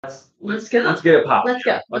Let's go. Let's get it popping. Let's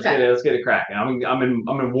go. Let's Okay. get it cracking. I'm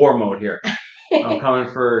in war mode here. I'm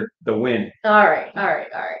coming for the win. All right.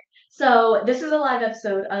 So this is a live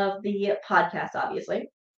episode of the podcast, obviously.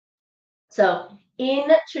 So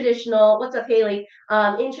in traditional, what's up, Haley?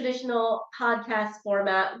 In traditional podcast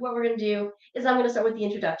format, what we're gonna do is I'm gonna start with the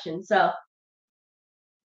introduction. So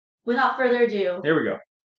without further ado, Here we go.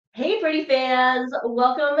 hey, pretty fans!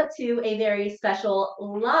 Welcome to a very special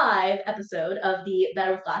live episode of the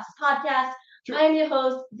Better with Glasses podcast. I am your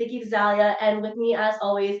host, Vicky Vizalia, and with me, as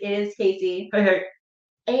always, is Casey. Hey.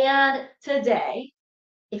 And today,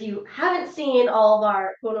 if you haven't seen all of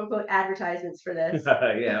our quote-unquote advertisements for this,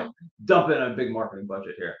 Yeah, dump in a big marketing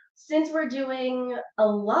budget here. Since we're doing a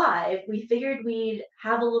live, we figured we'd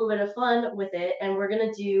have a little bit of fun with it, and we're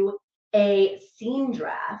gonna do a scene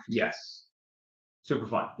draft. Yes. Super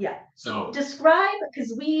fun. Yeah. So describe,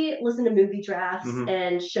 because we listen to movie drafts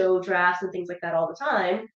and show drafts and things like that all the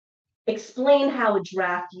time. Explain how a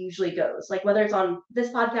draft usually goes, like whether it's on this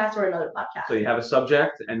podcast or another podcast. So you have a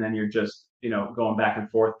subject, and then you're just going back and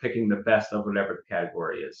forth, picking the best of whatever the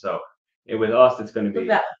category is. So with us, it's going to be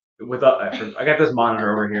with us. I got this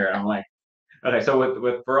monitor over here, and I'm like, okay. So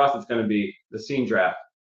with for us, it's going to be the scene draft.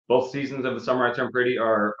 Both seasons of The Summer I Turned Pretty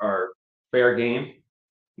are fair game.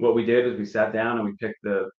 What we did is we sat down and we picked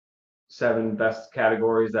the 7 best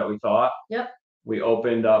categories that we thought. Yep. We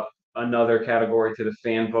opened up another category to the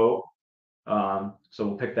fan vote. So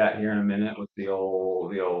we'll pick that here in a minute with the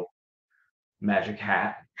old magic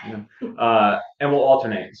hat. And we'll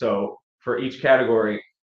alternate. So for each category,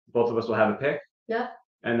 both of us will have a pick. Yep.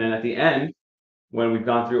 And then at the end, when we've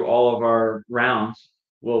gone through all of our rounds,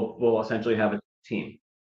 we'll essentially have a team.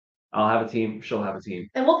 I'll have a team, she'll have a team.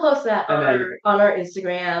 And we'll post that on our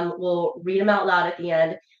Instagram. We'll read them out loud at the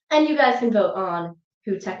end. And you guys can vote on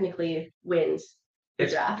who technically wins the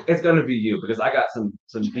draft. It's going to be you, because I got some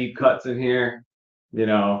deep cuts in here.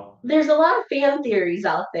 There's a lot of fan theories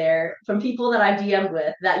out there from people that I've DM'd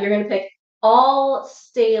with that you're going to pick all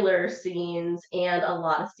Sailor scenes and a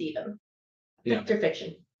lot of Steven. Fact or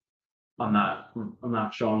fiction? I'm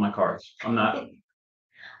not showing my cards.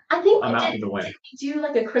 I think I'm out for the win. Did we do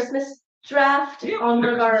like a Christmas draft on one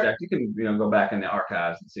of our? You can go back in the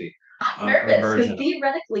archives and see. I'm nervous because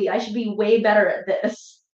theoretically I should be way better at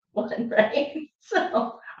this one, right?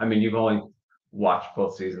 So I mean, you've only watched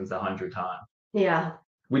both seasons 100 times. Yeah.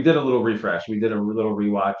 We did a little refresh. We did a little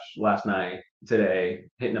rewatch last night, today,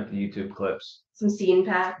 hitting up the YouTube clips. Some scene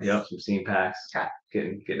packs. Yep, some scene packs. Okay.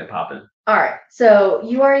 Getting it popping. All right. So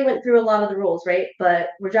you already went through a lot of the rules, right? But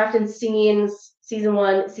we're drafting scenes, season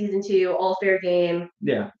 1, season 2, all fair game.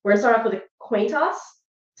 Yeah. We're gonna start off with a coin toss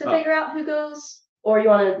to figure out who goes, or you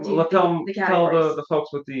want to do the categories? Tell the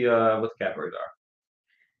folks what the categories are.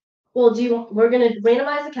 Well, we're gonna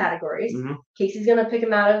randomize the categories. Casey's gonna pick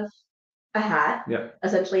them out of a hat. Yep.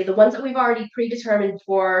 Essentially, the ones that we've already predetermined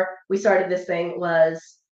before we started this thing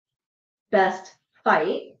was best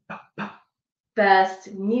fight,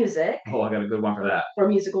 best music. Oh, I got a good one for that. For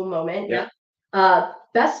musical moment. Yeah.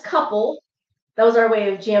 Best couple. That was our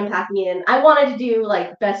way of jam packing in. I wanted to do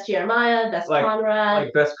like best Jeremiah, best Conrad.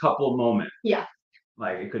 Like best couple moment. Yeah.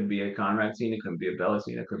 Like it could be a Conrad scene, it could be a Bella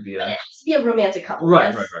scene, it could be a. It has to be a romantic couple.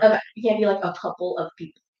 Right. Okay. You can't be like a couple of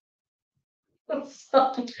people.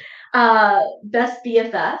 So, best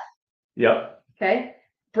BFF. Yep. Okay.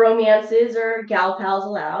 Bromances or gal pals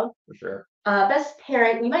allowed. For sure. Best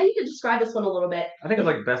parent. We might need to describe this one a little bit. I think it's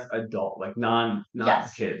like best adult, like not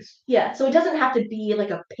kids. Yeah. So it doesn't have to be like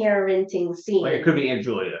a parenting scene. Like it could be Aunt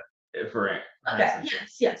Julia for Aunt. Okay.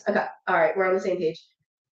 Yes. Okay. All right. We're on the same page.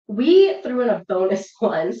 We threw in a bonus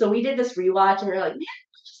one. So we did this rewatch and we were like, yeah,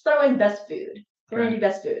 just throw in best food. We're gonna do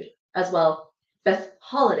best food as well. Best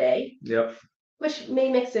holiday. Yep. Which may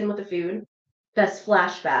mix in with the food. Best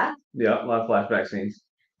flashback. Yeah, a lot of flashback scenes.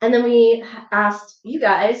 And then we asked you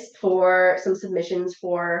guys for some submissions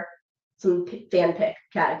for some fan pick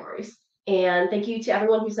categories. And thank you to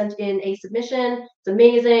everyone who sent in a submission. It's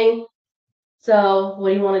amazing. So what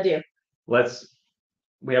do you want to do?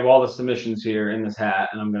 We have all the submissions here in this hat,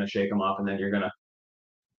 and I'm going to shake them up, and then you're going to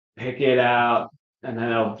pick it out, and then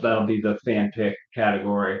that'll be the fan pick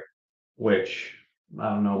category, which I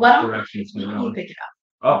don't know what direction it's going to go. You pick it up.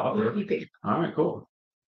 Oh, okay. You pick it up. All right, cool.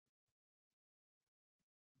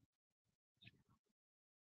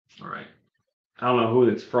 All right. I don't know who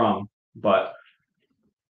it's from, but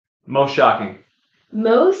most shocking.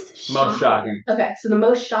 Most shocking. Okay, so the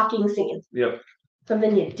most shocking scene. Yep.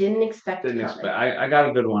 Something you didn't expect. I got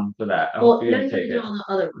a good one for that. I hope you didn't take it. All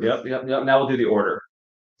the other ones. Yep. Now we'll do the order.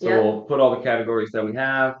 So we'll put all the categories that we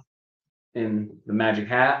have in the magic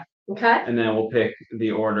hat. Okay. And then we'll pick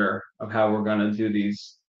the order of how we're gonna do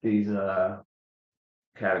these these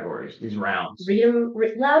categories, these rounds. Read them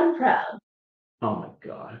loud and proud. Oh my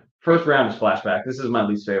god. First round is flashback. This is my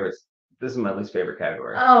least favorite. This is my least favorite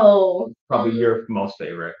category. Oh. Probably your most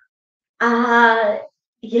favorite.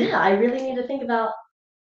 Yeah, I really need to think about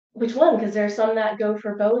which one, because there's some that go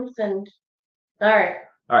for both, and all right.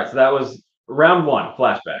 All right, so that was round 1,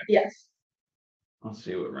 flashback. Yes. Let's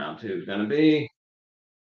see what round 2 is gonna be.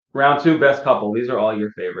 Round 2, best couple. These are all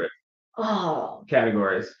your favorite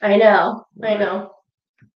categories. I know. I know.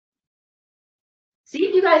 See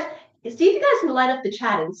if you guys can light up the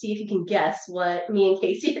chat and see if you can guess what me and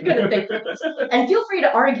Casey are gonna pick. And feel free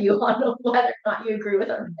to argue on whether or not you agree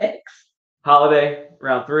with our picks. Holiday,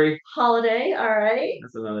 round 3. Holiday, all right.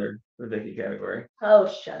 That's another ridiculous category. Oh,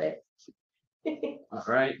 shut it. All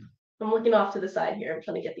right. I'm looking off to the side here. I'm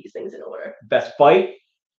trying to get these things in order. Best fight.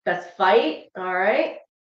 Best fight, all right.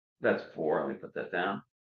 That's 4. Let me put that down.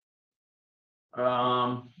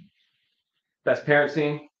 Best parent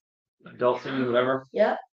scene, adult scene, whatever.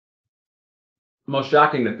 Yep. Most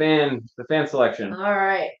shocking, the fan selection. All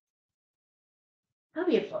right. That'll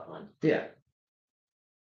be a fun one. Yeah.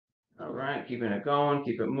 All right, keeping it going,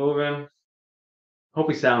 keep it moving. Hope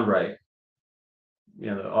we sound right. You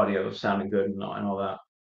know, the audio is sounding good and all that.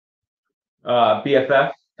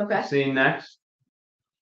 BFF. Okay. Scene next.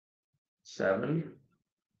 7.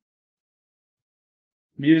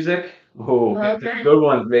 Music. Oh, okay. Good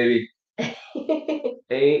ones, baby.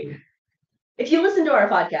 8. If you listen to our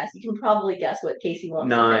podcast, you can probably guess what Casey wants.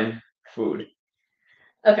 9. Food.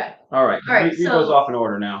 Okay. All right. Read those off in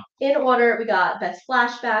order now. In order, we got best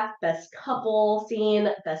flashback, best couple scene,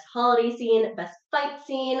 best holiday scene, best fight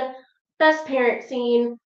scene, best parent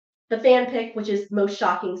scene, the fan pick, which is most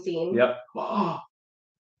shocking scene. Yep.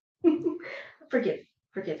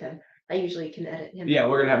 Forgive him. I usually can edit him. Yeah,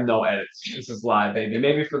 we're gonna have no edits. This is live, baby.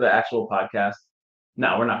 Maybe for the actual podcast.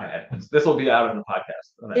 No, we're not gonna edit this. This will be out of the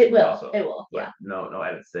podcast. It will. Also. It will. Yeah. No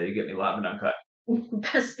edits. So you get me live and uncut.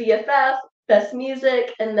 Best BFF, best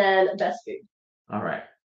music, and then best food. All right.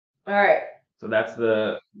 So that's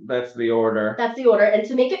the order. That's the order. And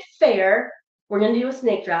to make it fair, we're gonna do a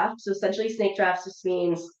snake draft. So essentially, snake drafts just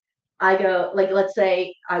means I go, like, let's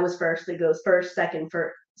say I was first. It goes first, second,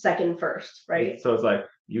 first, right? So it's like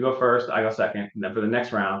you go first, I go second, and then for the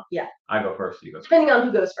next round, I go first, you go second. Depending on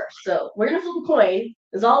who goes first. So we're gonna flip a coin.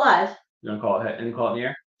 It's all live. You gonna call it in the air?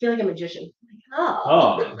 I feel like a magician.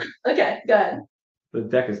 Oh. Okay, go ahead. The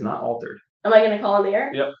deck is not altered. Am I gonna call in the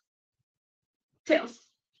air? Yep. Tails.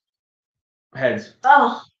 Heads.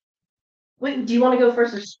 Oh. Wait, do you want to go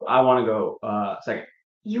first or second? I want to go second.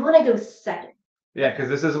 You want to go second? Yeah, because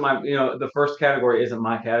this isn't my, the first category isn't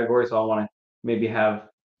my category, so I want to maybe have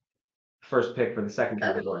first pick for the second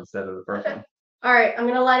category instead of the first one. All right, I'm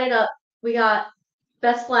gonna light it up. We got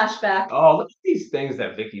best flashback. Oh, look at these things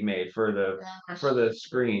that Vicky made for the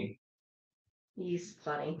screen. He's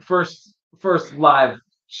funny. First live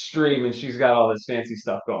stream, and she's got all this fancy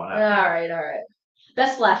stuff going on. All right.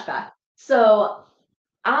 Best flashback. So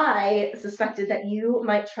I suspected that you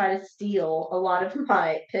might try to steal a lot of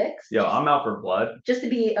my picks. Yo, I'm out for blood. Just to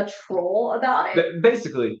be a troll about it.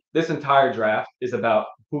 Basically, this entire draft is about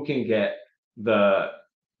who can get the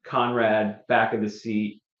Conrad back of the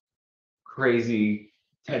seat, crazy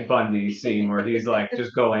Ted Bundy scene where he's like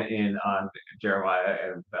just going in on Jeremiah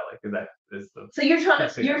and Belly, because that is the. So you're trying to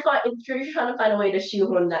find a way to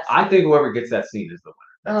shoehorn that scene. I think whoever gets that scene is the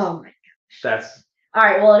winner. Oh my gosh. That's. All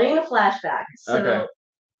right. Well, it ain't a flashback. So okay.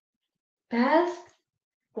 Best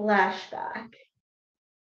flashback.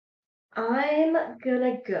 I'm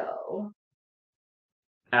gonna go.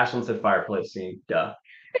 Ashlyn said fireplace scene. Duh.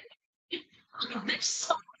 There's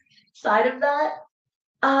so much side of that.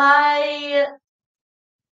 I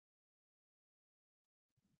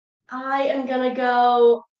am gonna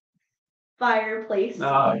go fireplace.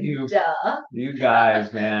 Oh, you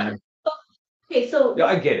guys, man. Okay, so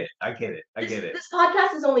I get it. This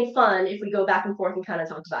podcast is only fun if we go back and forth and kind of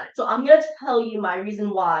talk about it. So I'm gonna tell you my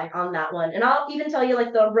reason why on that one, and I'll even tell you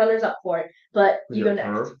like the runners up for it. But you go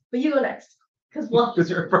next. Because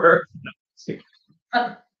you're first.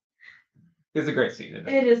 No. It's a great scene.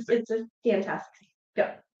 It is. It's a fantastic scene. Go.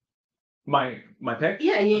 My pick?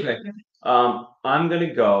 Yeah. Okay. I'm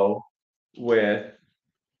gonna go with.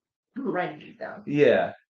 I'm writing these down.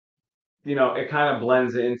 Yeah. It kind of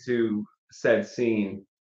blends into said scene,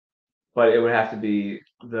 but it would have to be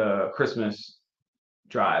the Christmas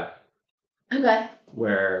drive. Okay.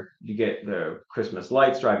 Where you get the Christmas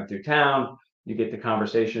lights driving through town, you get the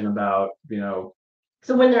conversation about,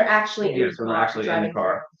 So when they're actually in the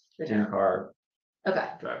car. Okay.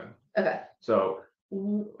 Driving. Okay. So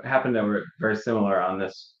it happened that we're very similar on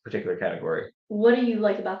this particular category. What do you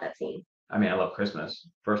like about that scene? I mean, I love Christmas,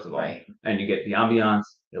 first of all. Right. And you get the ambiance,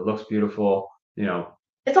 it looks beautiful, you know.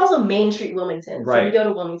 It's also Main Street Wilmington, so we Right. go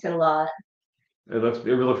to Wilmington a lot. It looks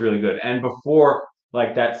really good. And before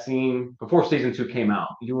like that scene, before season 2 came out,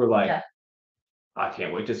 you were like, Yeah. I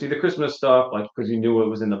can't wait to see the Christmas stuff, like because you knew it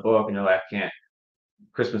was in the book, and you're like, I can't.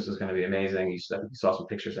 Christmas is going to be amazing. You saw some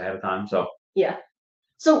pictures ahead of time, so Yeah.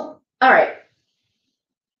 So, all right.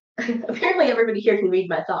 Apparently, everybody here can read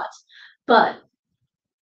my thoughts, but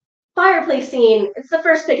fireplace scene. It's the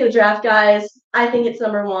first pick of the draft, guys. I think it's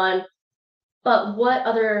number 1. But what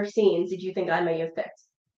other scenes did you think I may have picked?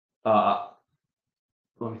 uh,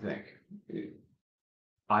 let me think.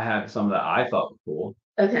 I had some that I thought were cool.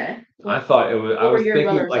 Okay. I thought it was. I What were was your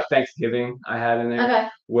thinking runners like up? Thanksgiving. I had in there Okay.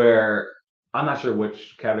 where I'm not sure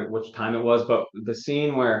which time it was, but the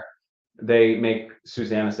scene where they make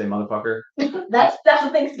Susanna say motherfucker. That's a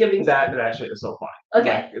Thanksgiving scene. That shit is so funny.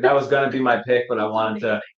 Okay. Like, that was gonna be my pick, but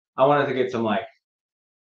Amazing. I wanted to get some like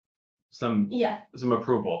Yeah. some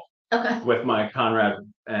approval Okay. with my Conrad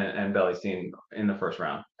and Belly scene in the first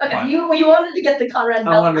round. Okay. But You wanted to get the Conrad.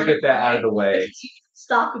 I wanted to get that out of the way.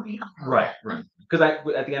 Stock would be high. Right. Because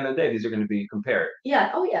at the end of the day, these are going to be compared.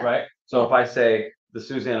 Yeah. Oh yeah. Right. So if I say the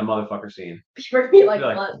Susanna motherfucker scene, People are gonna be like,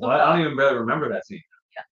 you're like, what? I don't even really remember that scene.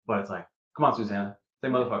 Yeah. But it's like, come on, Susanna, say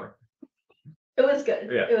motherfucker. It was good.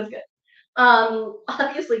 Yeah. It was good.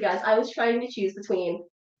 Obviously, guys, I was trying to choose between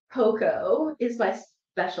Cocoa is my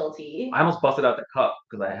specialty. I almost busted out the cup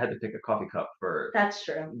because I had to pick a coffee cup for That's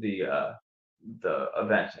true. the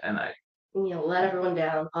event, and I Let everyone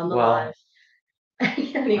down on the live.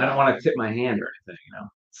 Anyway. I don't want to tip my hand or anything.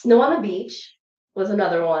 Snow on the Beach was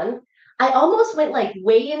another one. I almost went like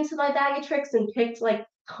way into my bag of tricks and picked like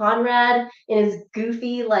Conrad in his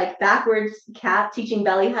goofy like backwards cap teaching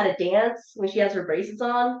Belly how to dance when she has her bracelets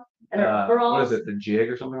on and her overalls. What is it? The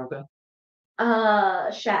jig or something like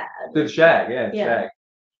that? Shag. The shag, yeah. Shag.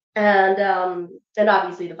 And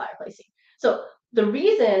obviously the fireplace scene. So the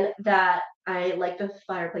reason that I like the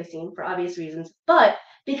fireplace scene for obvious reasons, but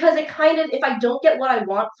because it kind of, if I don't get what I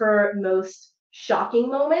want for most shocking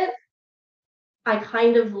moment, I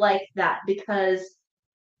kind of like that because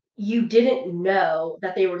you didn't know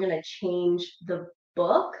that they were going to change the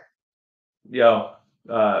book. Yo,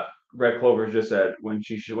 Red Clover just said when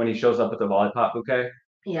he shows up with the lollipop bouquet.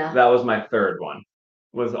 Yeah. That was my third one.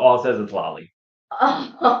 Was all it says is lolly.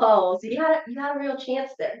 Oh, so you had a real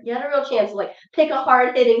chance there. You had a real chance to like pick a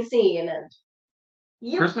hard hitting scene and.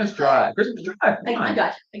 Christmas Drive. Christmas Drive. I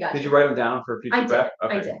got you. Did you write them down for future ref?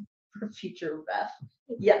 Okay. I did for future ref.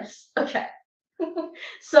 Yes. Okay.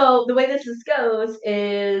 So the way this goes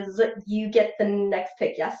is you get the next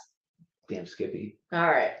pick. Yes. Damn Skippy. All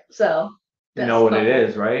right. So. You know what it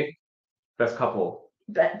is, right? Best couple.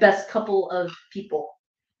 Best couple of people.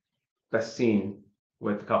 Best scene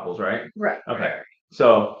with the couples, right? Right. Okay.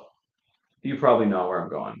 So you probably know where I'm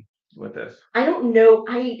going with this. I don't know.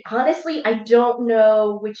 I honestly don't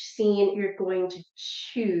know which scene you're going to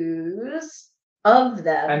choose of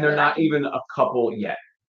them. And they're not even a couple yet.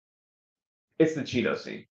 It's the Cheeto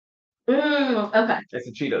scene. Okay. It's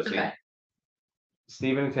the Cheeto scene. Okay.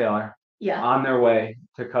 Steven and Taylor. Yeah. On their way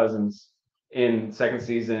to Cousins in second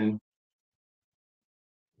season.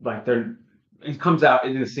 Like it comes out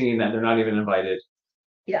in the scene that they're not even invited.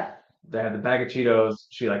 Yeah. They have the bag of Cheetos.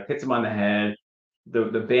 She like hits him on the head.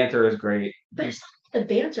 The banter is great. But it's not the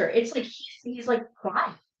banter. It's like he's like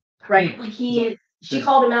crying, right? Like she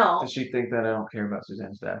called him out. Does she think that I don't care about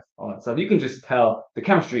Suzanne's death? All that stuff. You can just tell the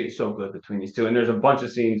chemistry is so good between these two. And there's a bunch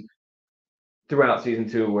of scenes throughout season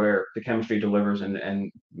 2 where the chemistry delivers,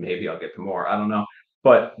 and maybe I'll get to more. I don't know.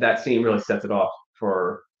 But that scene really sets it off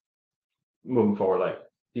for moving forward. Like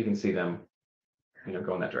you can see them,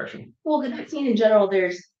 go in that direction. Well, the scene in general,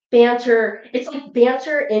 there's banter. It's like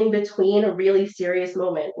banter in between a really serious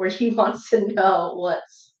moment where he wants to know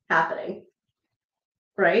what's happening.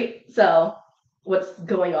 Right? So what's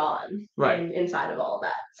going on inside of all of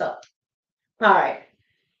that. So all right.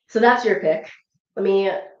 So that's your pick. Let me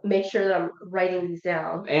make sure that I'm writing these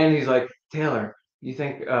down. And he's like, Taylor, you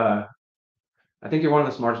think I think you're one of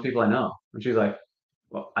the smartest people I know. And she's like,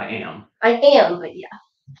 well, I am. But yeah.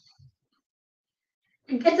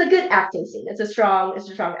 It's a good acting scene. It's a strong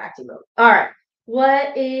acting moment. All right.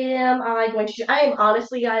 What am I going to do? I am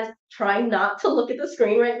honestly, guys, trying not to look at the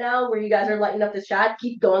screen right now where you guys are lighting up the chat.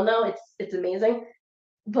 Keep going though. It's amazing.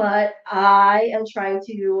 But I am trying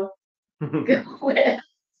to go with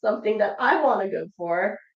something that I want to go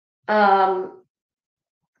for. All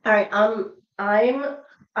right.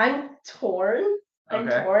 I'm torn. I'm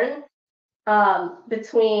torn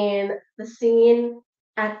between the scene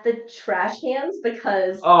at the trash cans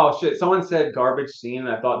because Oh shit! Someone said garbage scene, and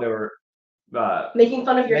I thought they were making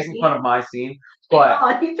fun of your making scene. fun of my scene. But Oh,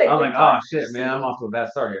 I'm like, oh shit, man, I'm off to a bad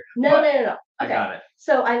start here. No. But Okay. I got it.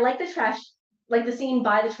 So I like the trash, like the scene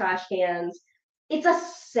by the trash cans. It's a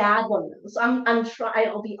sad one though. So I'm trying.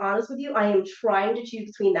 I'll be honest with you. I am trying to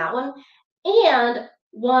choose between that one and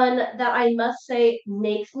one that I must say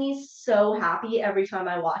makes me so happy every time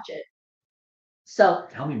I watch it. So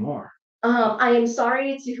Tell me more. I am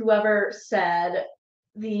sorry to whoever said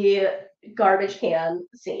the garbage can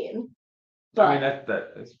scene, but I mean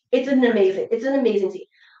that's it's an amazing scene.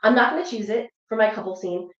 I'm not going to choose it for my couple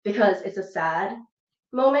scene because it's a sad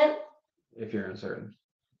moment. if you're uncertain.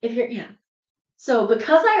 Yeah. So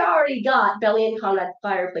because I already got Belly and Conrad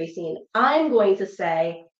fireplace scene, I'm going to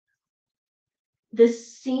say the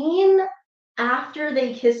scene after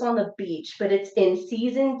they kiss on the beach, but it's in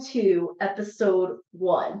season 2, episode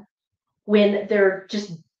 1, when they're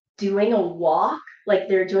just doing a walk, like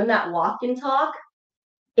they're doing that walk and talk.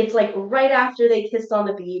 It's like right after they kissed on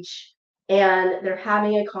the beach and they're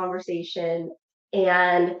having a conversation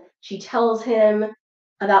and she tells him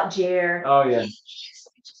about Jer. Oh yeah. It's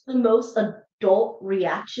just the most adult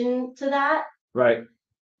reaction to that. Right.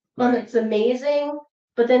 And it's amazing.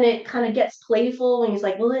 But then it kind of gets playful when he's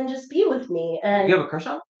like, well, then just be with me. And you have a crush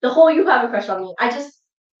on? The whole you have a crush on me.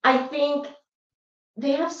 I think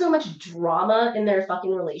they have so much drama in their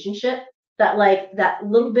fucking relationship that like that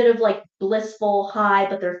little bit of like blissful high,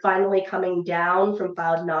 but they're finally coming down from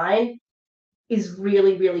cloud 9 is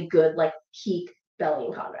really, really good, like peak Belly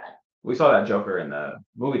and Conrad. We saw that Joker in the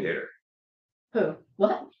movie theater. Who?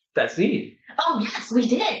 What? That scene. Oh yes, we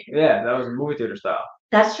did. Yeah, that was movie theater style.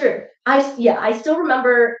 That's true. I still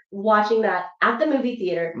remember watching that at the movie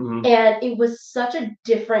theater, and it was such a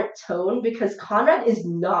different tone because Conrad is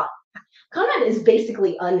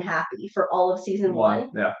basically unhappy for all of season 1.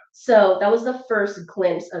 Yeah. So that was the first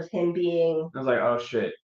glimpse of him being. I was like, oh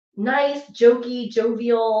shit. Nice, jokey,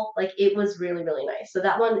 jovial. Like it was really, really nice. So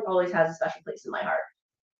that one always has a special place in my heart.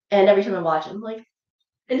 And every time I watch it, I'm like,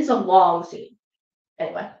 and it's a long scene.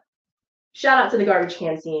 Anyway, shout out to the garbage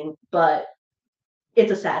can scene, but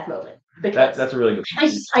it's a sad moment. Because that's a really good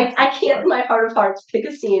scene. I can't in my heart of hearts pick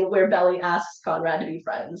a scene where Belly asks Conrad to be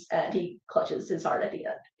friends and he clutches his heart at the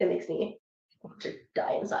end. It makes me want to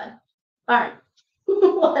die inside. All right.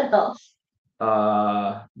 What else?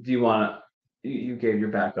 Do you want to? You gave your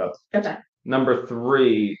backup. Okay. Number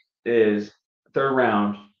 3 is third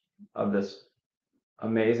round of this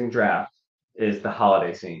amazing draft is the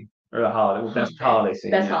holiday scene or the best holiday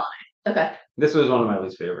scene. Best holiday. Okay. This was one of my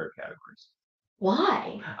least favorite categories.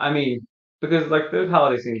 Why? I mean, because like those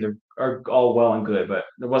holiday scenes are all well and good, but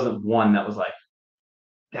there wasn't one that was like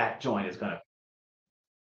that joint is gonna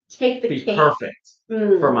take the be cake. Perfect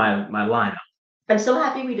for my lineup. I'm so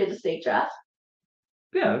happy we did a steak draft.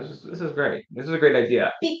 Yeah, this is great. This is a great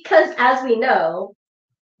idea. Because as we know,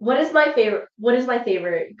 what is my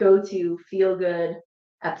favorite go-to feel-good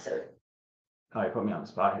episode? Oh, you put me on the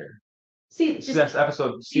spot here. See, that's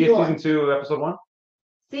episode. Season 2, episode 1.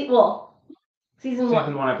 Season 1. Season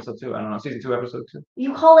 1, episode 2. I don't know. Season 2, episode 2.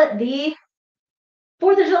 You call it the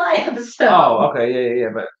 4th of July episode. Oh, okay, yeah,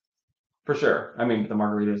 but for sure. I mean, the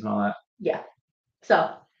margaritas and all that. Yeah.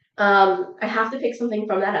 So, I have to pick something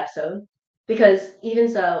from that episode because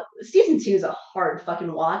even so, season 2 is a hard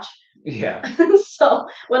fucking watch. Yeah. So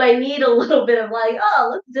when I need a little bit of like, oh,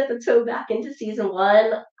 let's dip the toe back into season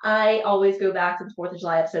 1, I always go back to the 4th of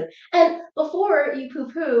July episode. And before you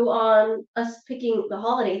poo-poo on us picking the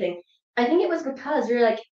holiday thing, I think it was because you're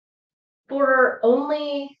like, for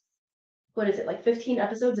only, what is it, like 15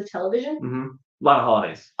 episodes of television? A lot of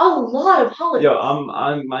holidays. A lot of holidays. Yo,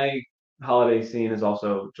 I'm my holiday scene is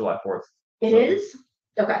also July 4th. It is?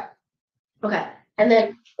 Okay. And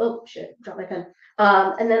then, oh shit, dropped my pen.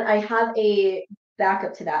 And then I have a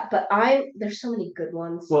backup to that, but there's so many good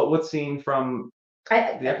ones. Well, what scene from the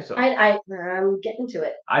episode? I'm getting to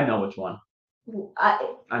it. I know which one.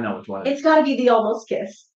 I know which one. It's got to be the almost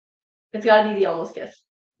kiss. Did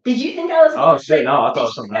you think I was? Oh shit! No, I thought it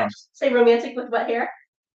was something else. Say romantic with wet hair.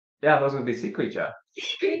 Yeah, that was gonna be sea creature.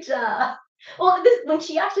 Sea creature. Well, when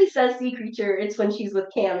she actually says sea creature, it's when she's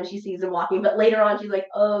with Cam and she sees him walking. But later on, she's like,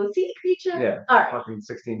 "Oh, sea creature." Yeah. All right. Fucking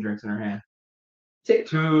 16 drinks in her hand.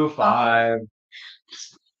 2, 5.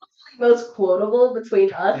 Most quotable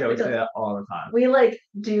between us. Yeah, we say that all the time. We like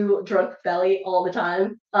do drunk belly all the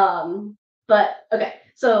time. But okay,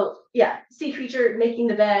 so yeah, sea creature making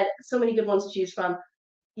the bed. So many good ones to choose from.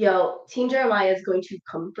 Yo, Team Jeremiah is going to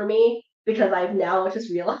come for me because I've now just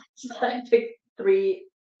realized that I picked 3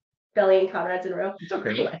 Belly and Conrads in a row. It's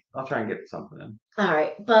okay. I'll try and get something in. All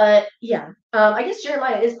right, but yeah, I guess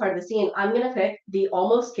Jeremiah is part of the scene. I'm gonna pick the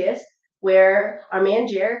almost kiss where our man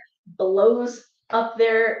Jer blows up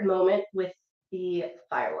their moment with the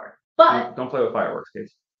firework. But don't play with fireworks,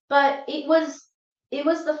 kids. But it was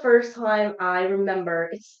the first time I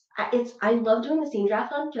remember. I love doing the scene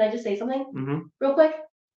draft on. Can I just say something real quick?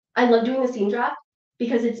 I love doing the scene draft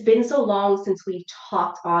because it's been so long since we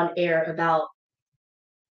talked on air about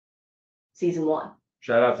season 1.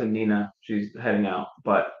 Shout out to Nina. She's heading out,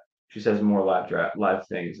 but she says more live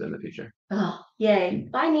things in the future. Oh, yay.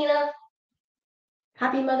 Bye, Nina.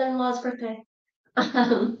 Happy mother-in-law's birthday.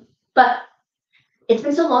 But it's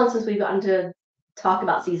been so long since we've gotten to talk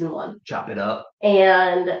about season 1. Chop it up.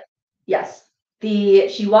 And yes,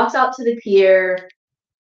 she walks out to the pier.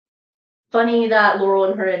 Funny that Laurel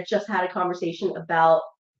and her had just had a conversation about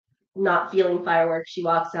not feeling fireworks. She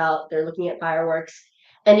walks out, they're looking at fireworks.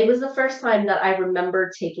 And it was the first time that I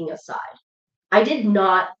remember taking a side. I did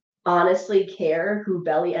not honestly care who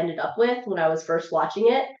Belly ended up with when I was first watching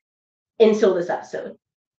it until this episode.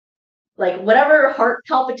 Like, whatever heart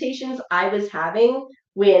palpitations I was having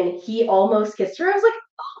when he almost kissed her, I was like,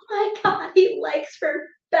 oh my God, he likes her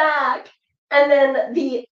back. And then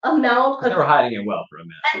the amount of they were hiding it well for a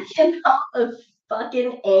minute. The amount of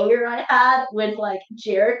fucking anger I had when like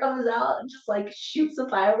Jared comes out and just like shoots a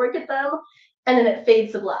firework at them, and then it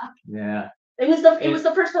fades to black. Yeah. It was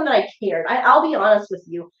the first time that I cared. I'll be honest with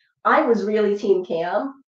you. I was really Team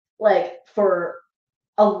Cam, like for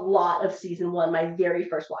a lot of season 1, my very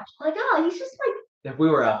first watch. Like, oh, he's just like. If we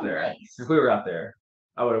were out there,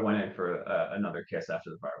 I would have went in for another kiss after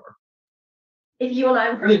the firework. If you and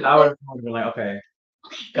I were, I would have been like, okay,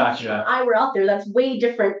 gotcha. If you and I were out there, that's way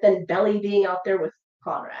different than Belly being out there with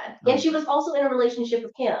Conrad. And she was also in a relationship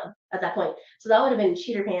with Cam at that point. So that would have been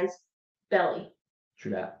cheater pants, Belly.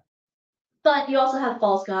 True that. But you also have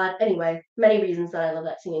False God. Anyway, many reasons that I love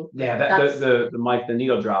that scene. Yeah, the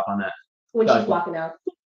needle drop on that. When she's walking out.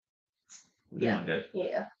 Yeah.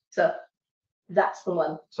 Yeah. So that's the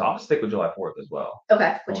one. So I'll stick with July 4th as well.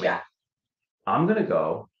 Okay, what you got? I'm gonna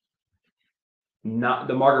go not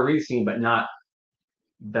the margarita scene, but not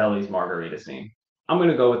Belly's margarita scene. I'm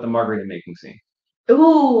gonna go with the margarita making scene.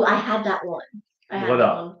 Ooh, I had that one. What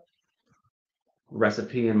up?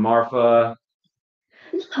 Recipe and Marfa.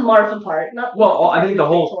 The Marfa part, not. Well, I think the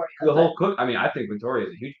whole cook. I mean, I think Victoria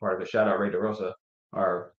is a huge part of it. Shout out Ray DeRosa,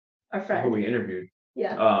 our friend who we interviewed.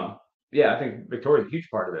 Yeah. Yeah, I think Victoria's a huge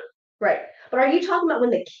part of it. Right, but are you talking about when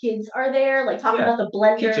the kids are there, like talking about the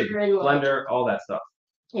blender kitchen, and blender, all that stuff?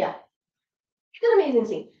 Yeah, it's an amazing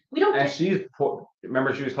scene. We don't. And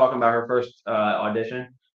remember she was talking about her first audition.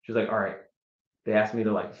 She was like, "All right, they asked me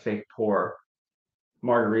to like fake pour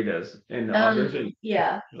margaritas in the audition."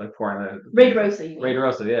 Yeah. She was like pouring the Ray DeRosa. Ray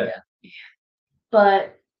DeRosa, yeah.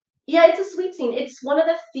 But yeah, it's a sweet scene. It's one of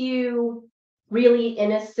the few really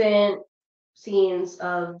innocent scenes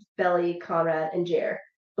of Belly, Conrad, and Jer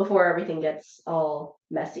before everything gets all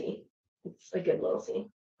messy. It's a good little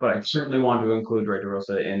scene. But I certainly want to include Ray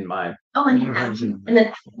DeRosa in my. Oh, and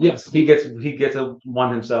then yes, he gets a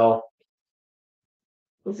one himself.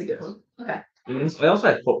 It's a good one. Okay. I also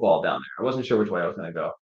had football down there. I wasn't sure which way I was going to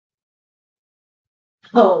go.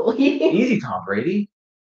 Oh, easy, Tom Brady.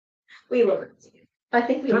 We love it. I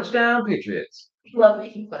think we touchdown Patriots. We love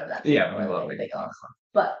making fun of that. Yeah, we love making fun.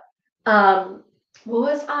 But what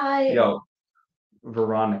was I? Yo,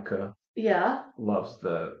 Veronica. Yeah. Loves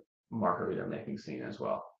the margarita making scene as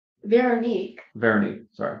well. Veronique,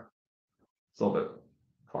 sorry. It's a little bit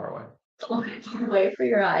far away. It's a little bit far away for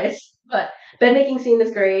your eyes. But bed making scene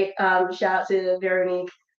is great. Shout out to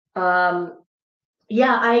Veronique.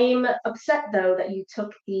 Yeah, I'm upset though that you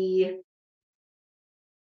took the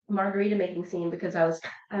margarita making scene because I was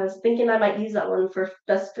thinking I might use that one for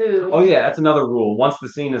best food. Oh yeah, that's another rule. Once the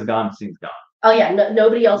scene is gone, the scene's gone. Oh yeah,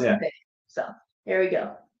 nobody else can pick. So there we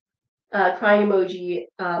go. Crying emoji.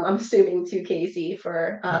 I'm assuming to Casey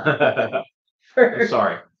for I'm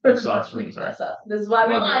sorry. This is why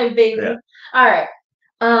we're live, baby. Yeah. All right.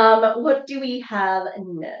 What do we have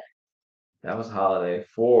next? That was Holiday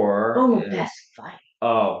 4. Best fight.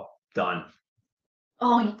 Oh, done.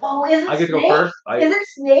 Oh, is it I get Snake? to go first? Is it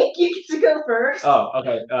Snake? You get to go first? Oh,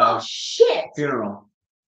 okay. Shit. Funeral.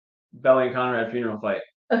 Belly and Conrad funeral fight.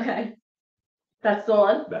 Okay. That's the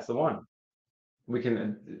one? That's the one. We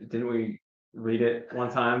can, didn't we read it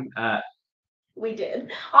one time at? We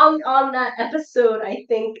did. On that episode, I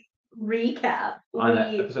think, recap.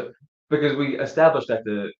 That episode. Because we established that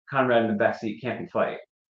the Conrad in the backseat can't be fight,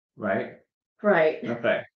 right? Right.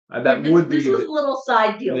 Okay. This was a little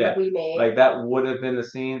side deal that we made. Like that would have been the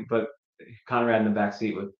scene, but Conrad in the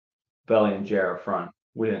backseat with Belly and Jer up front.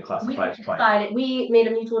 We didn't classify it as fight. Decided, we made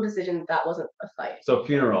a mutual decision that wasn't a fight. So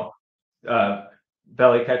funeral.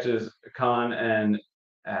 Belly catches Khan and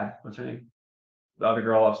what's her name? The other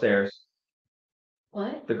girl upstairs.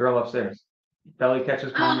 What? The girl upstairs. Belly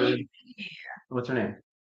catches Khan. Oh, and, what's her name?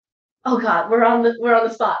 Oh God, we're on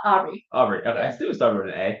the spot. Aubrey. Aubrey. Okay, I still started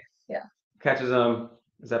with an A. Yeah. Catches him.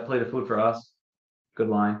 Is that plate of food for us? Good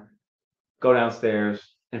line. Go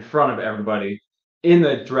downstairs in front of everybody in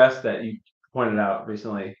the dress that you pointed out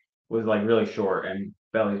recently was like really short, and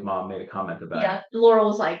Belly's mom made a comment about it. Yeah, Laura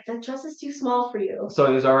was like, that dress is too small for you. So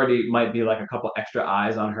there's already might be like a couple extra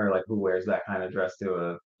eyes on her, like who wears that kind of dress to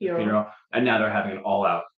a funeral. And now they're having an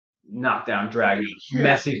all-out knockdown, drag,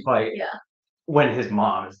 messy fight. Yeah. When his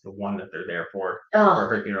mom is the one that they're there for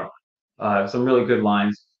her funeral. Some really good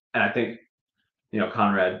lines, and I think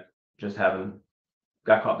Conrad just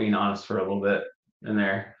got caught being honest for a little bit in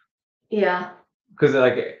there. Yeah. Because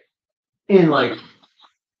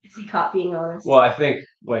is he caught being honest? Well, I think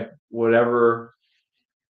whatever,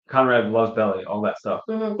 Conrad loves Belly, all that stuff.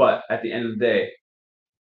 Mm-hmm. But at the end of the day,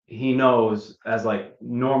 he knows as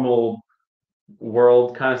normal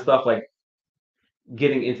world kind of stuff,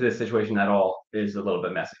 getting into this situation at all is a little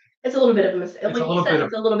bit messy. It's a little bit of a mistake. Like you said,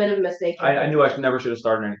 it's a little bit of a mistake. I knew I never should have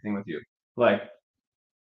started anything with you.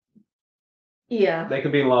 Yeah. They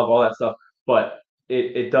can be in love, all that stuff, but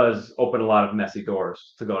it does open a lot of messy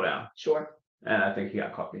doors to go down. Sure. And I think he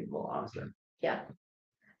got caught being a little honest there. Yeah.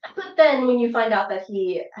 But then when you find out that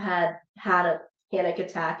he had a panic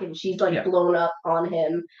attack and she's blown up on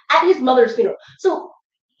him at his mother's funeral. So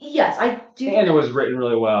yes, I do. And it was written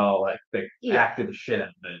really well. They acted the shit out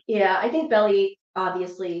of it. Yeah, I think Belly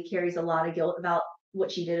obviously carries a lot of guilt about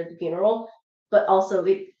what she did at the funeral, but also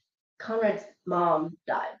Conrad's mom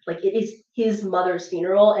died. It is his mother's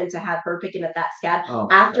funeral, and to have her picking at that scab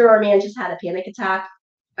after our man just had a panic attack.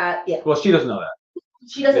 Well, she doesn't know that.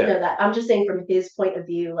 She doesn't know that. I'm just saying from his point of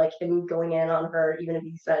view, him going in on her, even if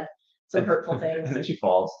he said some hurtful things. And then she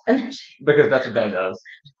falls. Because that's what Belly does.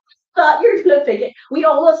 Thought you were gonna pick it. We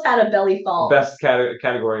almost had a belly fall. Best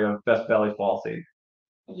category of best belly fall scene.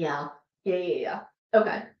 Yeah.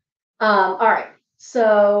 Okay. All right.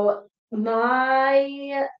 So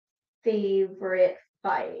my favorite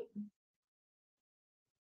fight.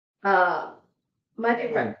 My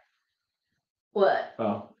favorite. What?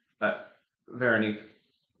 Oh, Veronique.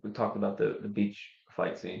 We talked about the beach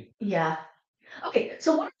fight scene. Yeah. Okay.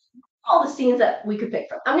 So what are all the scenes that we could pick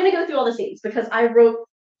from? I'm gonna go through all the scenes because I wrote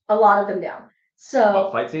a lot of them down. So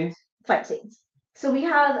fight scenes. Fight scenes. So we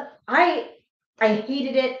have I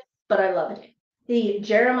hated it, but I loved it. The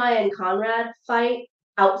Jeremiah and Conrad fight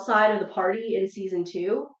outside of the party in season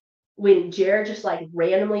 2, when Jer just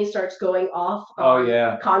randomly starts going off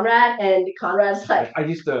on Conrad, and Conrad's I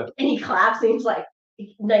used to, and he claps and he's like,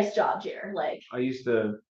 nice job, Jer.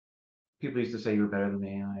 People used to say you were better than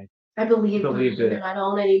me. I believed it. And I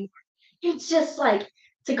don't anymore. It's just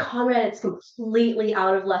to Conrad, it's completely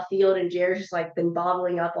out of left field, and Jer's just been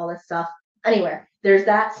bottling up all this stuff. Anyway, there's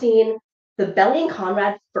that scene. The Belly and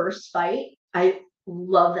Conrad first fight, I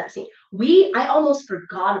love that scene. I almost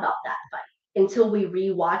forgot about that fight until we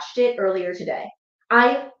rewatched it earlier today.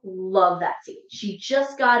 I love that scene. She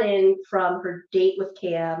just got in from her date with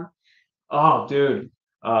Cam. Oh, dude.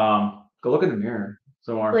 Go look in the mirror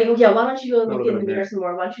some more. Why don't you go look in the mirror some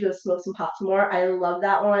more? Why don't you go smoke some pot some more? I love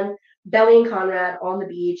that one. Belly and Conrad on the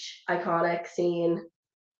beach, iconic scene.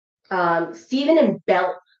 Steven and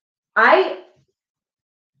Belly.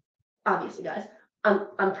 Obviously, guys,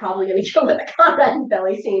 I'm probably gonna go with the Conrad and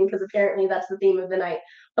Belly scene because apparently that's the theme of the night.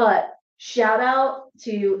 But shout out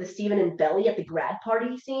to the Steven and Belly at the grad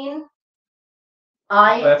party scene.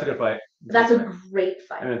 That's a good fight. That's a great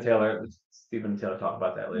fight. And then Steven and Taylor talk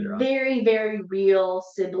about that later on. Very, very real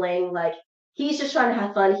sibling. He's just trying to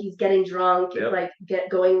have fun. He's getting drunk,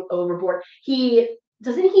 going overboard.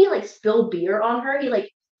 Doesn't he spill beer on her?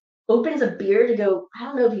 He opens a beer to go. I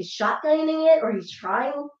don't know if he's shotgunning it or he's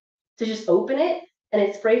trying to just open it, and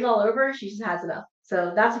it sprays all over. She just has enough.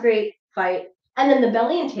 So that's a great fight. And then the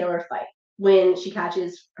Belly and Taylor fight when she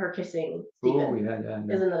catches her kissing Steven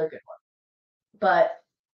is another good one. But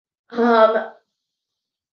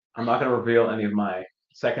I'm not gonna reveal any of my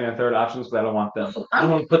second and third options because I don't want them. I don't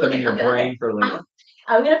want to put them in your brain for later.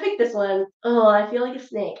 I'm gonna pick this one. Oh, I feel like a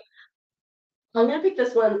snake. I'm gonna pick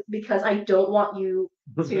this one because I don't want you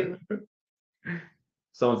to.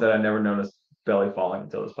 Someone said I never noticed Belly falling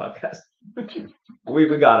until this podcast. we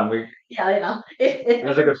got him. Yeah.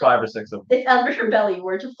 There's a good 5 or 6 of them. If ever your Belly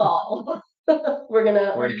were to fall, we're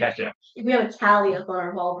gonna catch it. We have a tally up on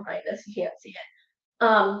our wall behind us. You can't see it.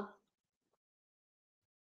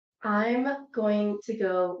 I'm going to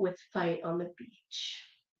go with fight on the beach.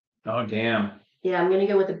 Oh damn. Yeah, I'm gonna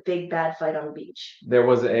go with a big bad fight on the beach. There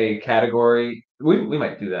was a category. We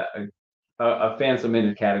might do that. A fan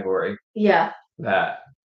submitted category. Yeah. That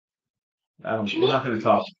we're not going to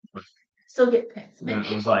talk. Still get pissed.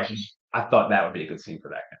 It was like I thought that would be a good scene for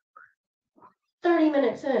that guy. 30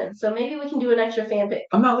 minutes in, so maybe we can do an extra fan pick.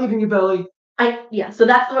 I'm not leaving you, Belly. So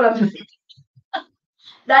that's what I'm doing.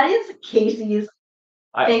 That is Casey's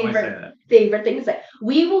favorite thing to say.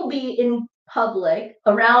 We will be in public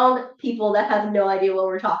around people that have no idea what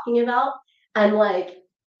we're talking about, and like,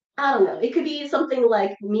 I don't know, it could be something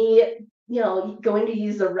like me, going to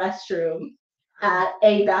use the restroom at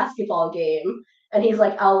a basketball game, and he's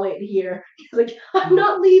like, I'll wait here. He's like, I'm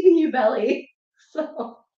not leaving you, Belly.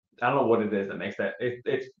 So I don't know what it is that makes that.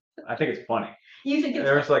 It's. I think it's funny. You think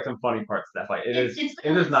there's like some funny parts to that fight. It is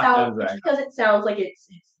not. It's because it sounds like it's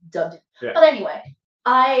dubbed. Yeah. But anyway,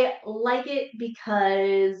 I like it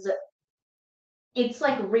because it's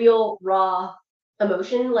like real raw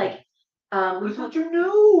emotion. Like I thought you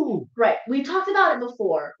knew. Right. We've talked about it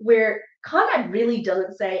before, where Conrad really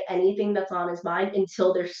doesn't say anything that's on his mind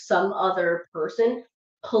until there's some other person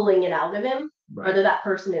pulling it out of him. Right. Whether that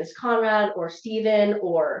person is Conrad or Steven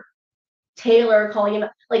or Taylor calling him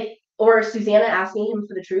or Susanna asking him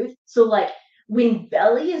for the truth. So like when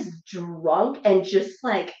Belly is drunk and just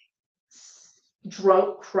like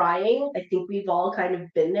drunk crying, I think we've all kind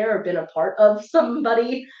of been there or been a part of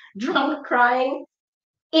somebody drunk crying.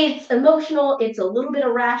 It's emotional, it's a little bit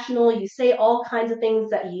irrational. You say all kinds of things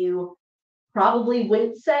that you probably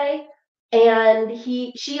wouldn't say. And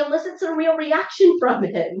she elicits a real reaction from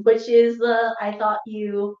him, which is I thought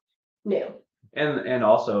you knew. And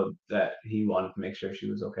also that he wanted to make sure she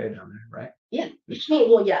was okay down there, right? Yeah.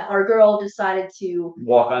 Well, yeah, our girl decided to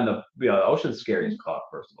walk on the ocean's scariest clock,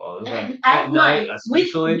 first of all. It was like at night,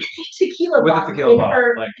 especially with tequila bottle in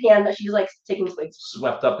her hand that she's like taking swigs.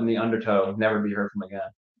 Swept up in the undertow, never be heard from again.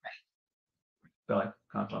 Feel like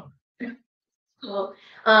conflict. Well,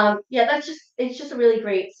 yeah, it's just a really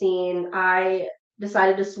great scene. I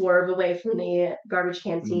decided to swerve away from the garbage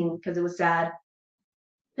can scene because it was sad.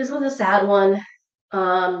 This was a sad one.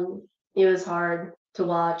 It was hard to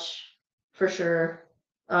watch for sure.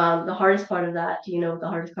 The hardest part of that, do you know what the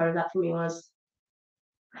hardest part of that for me was?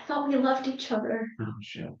 I thought we loved each other. Oh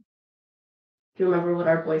shit. Do you remember what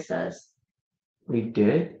our boy says? We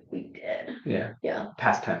did? We did. Yeah. Yeah.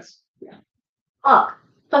 Past tense. Yeah.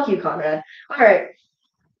 Fuck you, Conrad. Alright.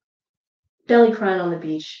 Belly crying on the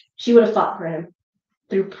beach. She would have fought for him.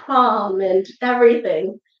 Through prom and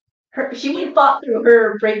everything. She would have fought through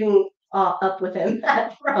her breaking up with him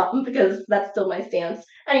at prom, because that's still my stance.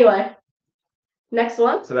 Anyway. Next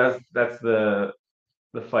one. So that's the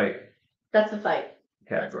fight. That's the fight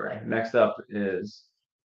Category. Next up is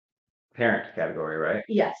parent category, right?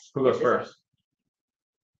 Yes. Who goes first?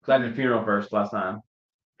 Because I did funeral first last time.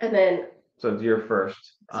 And then. So it's your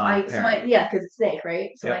first. Yeah, because it's Snake,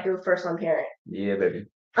 right? So yep. I go first on parent. Yeah, baby.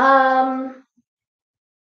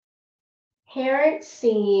 Parent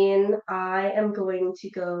scene. I am going to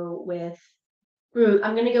go with.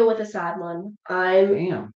 I'm gonna go with a sad one.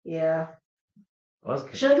 Damn. Yeah.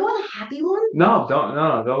 Should I go with a happy one? No, don't.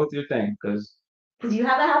 No, go with your thing, because. Do you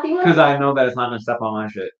have a happy one? Because I know that it's not gonna step on my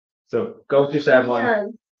shit. So go with your sad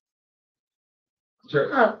one.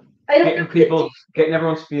 Sure. Getting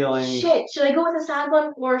everyone's feelings. Shit. Should I go with a sad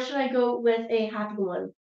one or should I go with a happy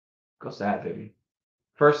one? Go sad, baby.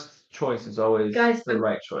 First choice is always the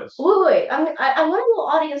right choice. Wait. I want a little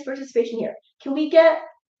audience participation here. Can we get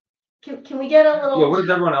a little? Yeah. What does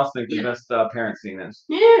everyone else think the best parent scene is?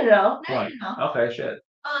 No. Okay, shit.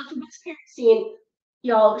 The best parent scene,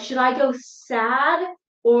 y'all. Should I go sad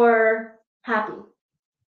or happy?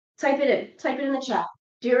 Type it in the chat.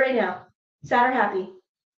 Do it right now. Sad or happy?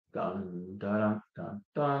 Dun dun dun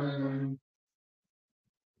dun.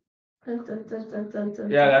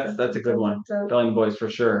 Yeah, that's a good one. Belly Boys for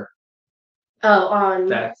sure.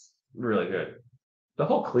 That's really good. The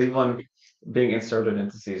whole Cleveland being inserted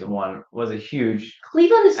into season 1 was a huge.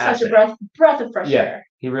 Cleveland is such a breath of fresh air. Yeah,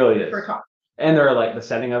 he really is. And they're like the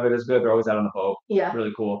setting of it is good. They're always out on the boat. Yeah,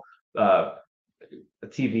 really cool. A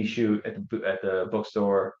TV shoot at the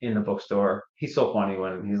bookstore, in the bookstore. He's so funny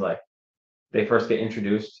when he's like, they first get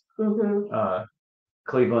introduced. Mm-hmm.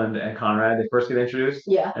 Cleveland and Conrad, they first get introduced.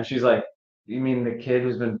 Yeah. And she's like, you mean the kid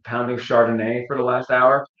who's been pounding Chardonnay for the last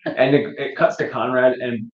hour? And it cuts to Conrad,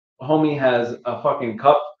 and homie has a fucking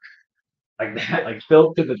cup like that, like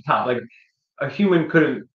filled to the top. Like a human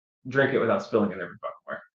couldn't drink it without spilling it every fucking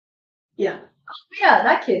where. Yeah. Yeah,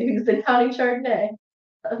 that kid who's been pounding Chardonnay.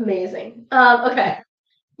 Amazing. Okay.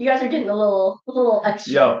 You guys are getting a little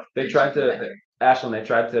extra. Yo, they tried to Ashlyn. They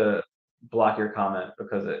tried to block your comment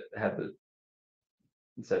because it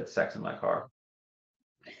said sex in my car.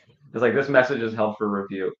 It's like this message is held for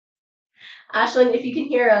review. Ashlyn, if you can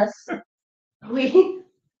hear us,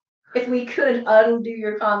 if we could undo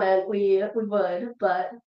your comment, we would, but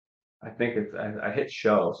I think I hit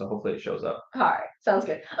show, so hopefully it shows up. all right, sounds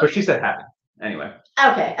good. But she said happy. Anyway.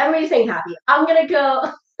 Okay, everybody's saying happy. I'm gonna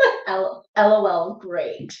go LOL,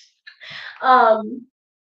 great. Where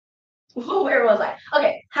was I?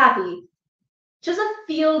 Okay, happy. Just a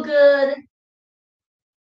feel good,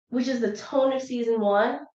 which is the tone of season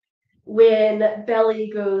 1, when Belly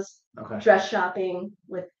goes dress shopping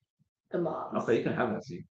with the moms. Okay, you can have that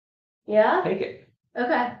scene. Yeah? Take it.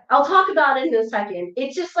 Okay. I'll talk about it in a second.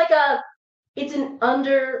 It's just like it's an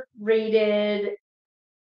underrated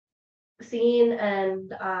scene,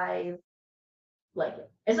 and I like it.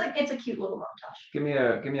 It's a cute little montage. Give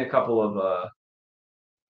me a couple of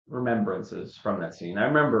remembrances from that scene. I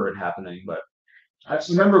remember it happening, but I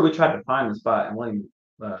remember we tried to find the spot and when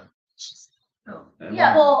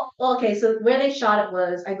yeah, well, okay, so where they shot it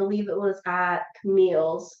was, I believe it was at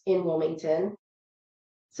Camille's in Wilmington.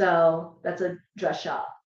 So that's a dress shop.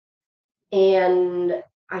 And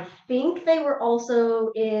I think they were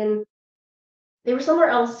also they were somewhere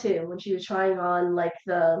else too when she was trying on like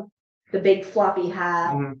the big floppy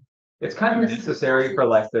hat. Mm-hmm. It's kind of necessary for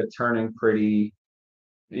like the turning pretty,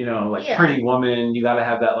 pretty woman. You got to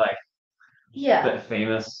have that that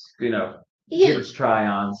famous, Jewish try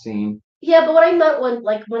on scene. Yeah, but what I meant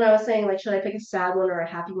when I was saying like, should I pick a sad one or a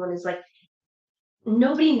happy one, is like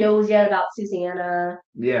nobody knows yet about Susanna.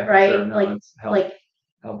 Yeah, right. Sure. No,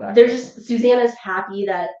 held back. They're just Susanna's happy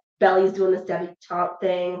that Belly's doing this debutante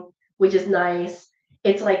thing, which is nice.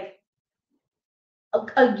 It's like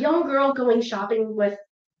a young girl going shopping with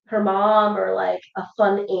her mom or like a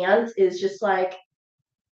fun aunt is just like,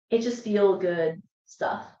 it just feel good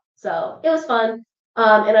stuff. So it was fun.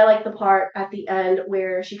 And I like the part at the end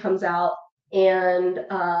where she comes out and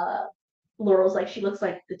Laurel's like, she looks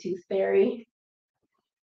like the Tooth Fairy.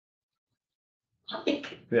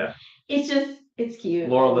 It's cute.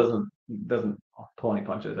 Laurel doesn't pull any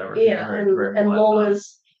punches ever. Yeah, and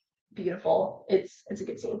Lola's beautiful. It's a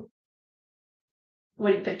good scene.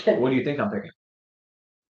 What are you picking? What do you think I'm picking?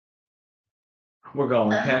 We're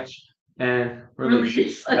going catch and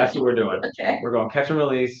release. That's what we're doing. Okay. We're going catch and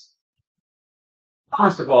release.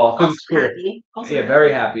 First of all, yeah,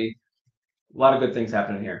 very happy. A lot of good things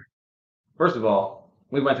happening here. First of all,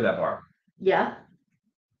 we went to that bar. Yeah.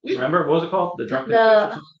 Remember what was it called?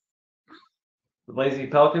 The Lazy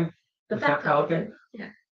Pelican. The Fat Pelican. Yeah.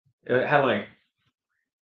 It had like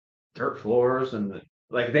dirt floors and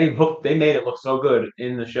they made it look so good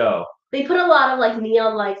in the show. They put a lot of like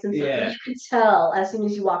neon lights and stuff. Yeah. You could tell as soon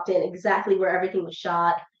as you walked in exactly where everything was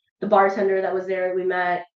shot. The bartender that was there that we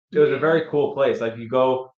met. It was a very cool place. Like you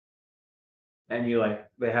go and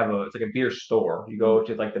they have it's like a beer store. You go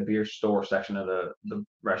to like the beer store section of the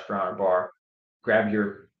restaurant or bar, grab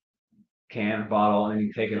your can bottle, and then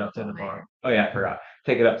you take it up to the bar. Oh yeah, I forgot.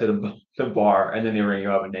 Take it up to the bar, and then they ring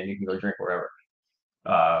you up, and then you can go drink wherever.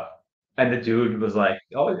 And the dude was like,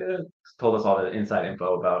 oh yeah, told us all the inside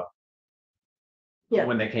info about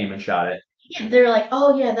when they came and shot it. Yeah, they're like,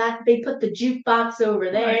 oh yeah, that they put the jukebox over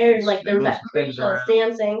there, and like there's that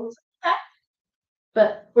dancing.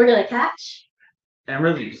 But we're gonna catch and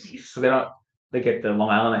release. So they get the Long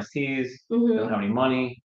Island iced teas. Mm-hmm. They don't have any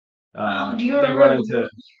money. Do you remember?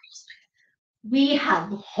 We have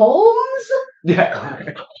homes.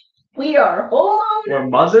 Yeah. We are homeowners. We're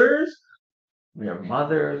mothers. We are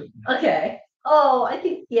mothers. Okay. Oh, I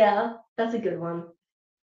think that's a good one.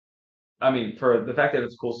 I mean, for the fact that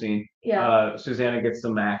it's a cool scene. Yeah. Susanna gets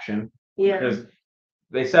some action. Yeah. Because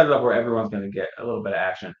they set it up where everyone's going to get a little bit of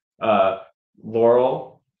action.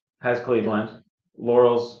 Laurel has Cleveland.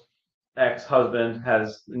 Laurel's ex-husband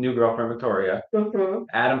has a new girlfriend, Victoria. Mm-hmm.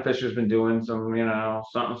 Adam Fisher's been doing some,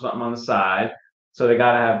 something on the side. So they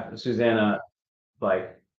got to have Susanna,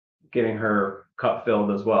 getting her cup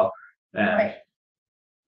filled as well. And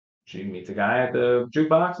she meets a guy at the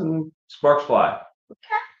jukebox and sparks fly.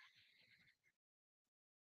 Okay.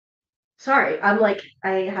 Sorry, I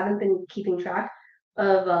haven't been keeping track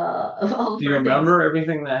of all. Do you remember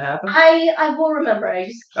everything that happened? I will remember. I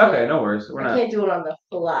just can't. Okay, no worries. I can't do it on the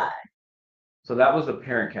fly. So that was the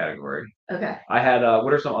parent category. Okay. I had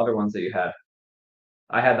what are some other ones that you had?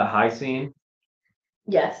 I had the high scene.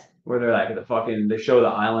 Yes. Where they're they show the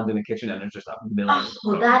island in the kitchen and there's just a million.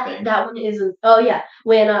 Oh, that one isn't. Oh yeah,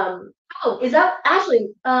 when is that Ashley?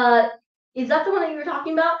 Is that the one that you were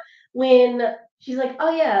talking about? When she's like,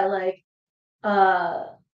 oh yeah,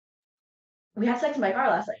 we had sex in my car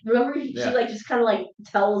last night. Remember, she Yeah. like just kind of like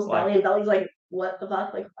tells Like- Belly, and Belly's like, what the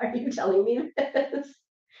fuck? Like, why are you telling me this?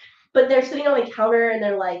 But they're sitting on the counter and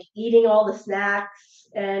they're like eating all the snacks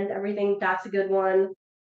and everything. That's a good one.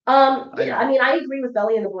 Yeah, I mean, I agree with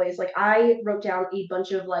Belly and the boys. Like, I wrote down a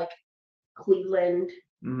bunch of like Cleveland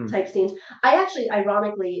type scenes. I actually,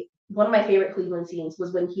 ironically, one of my favorite Cleveland scenes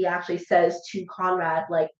was when he actually says to Conrad,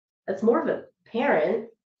 like, that's more of a parent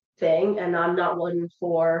thing, and I'm not one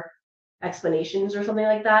for explanations or something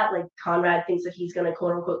like that. Like, Conrad thinks that he's gonna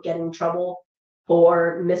quote unquote get in trouble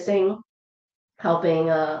for missing, helping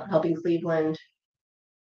Cleveland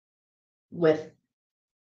with,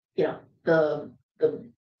 you know, the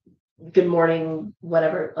good morning,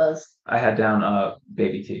 whatever it was. I had down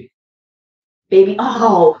baby T. Baby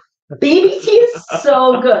tea is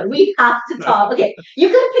so good. We have to talk. Okay, you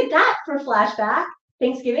could have picked that for flashback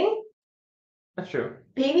Thanksgiving. That's true.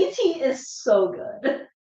 Baby tea is so good.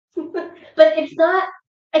 But it's not.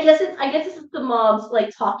 I guess it's the moms like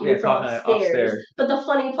talking from upstairs. But the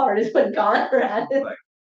funny part is when Conrad is like,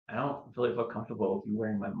 I don't really feel comfortable with you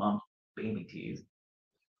wearing my mom's baby tees.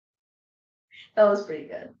 That was pretty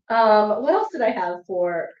good. What else did I have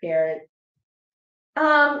for parent?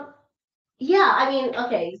 Yeah, I mean,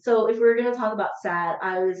 okay, so if we're gonna talk about sad,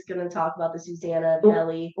 I was gonna talk about the Susanna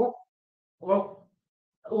Belly. Well,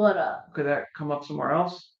 What up? could that come up somewhere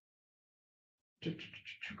else?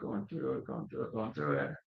 Going through it.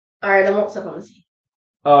 All right, I won't step on the seat.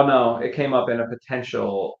 Oh no, it came up in a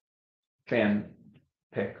potential fan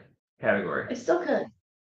pick category. I still could.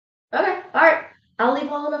 Okay, all right. I'll leave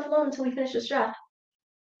well enough alone until we finish this draft.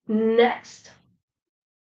 Next.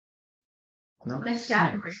 Next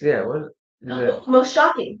category. Yeah, what is it? Most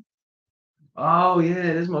shocking. Oh yeah,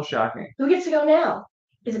 it is most shocking. Who gets to go now?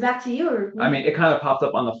 Is it back to you or I mean, it kind of popped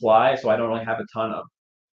up on the fly, so I don't really have a ton of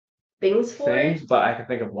things for things, it? but I can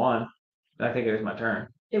think of one. I think it is my turn.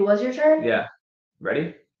 It was your turn? Yeah.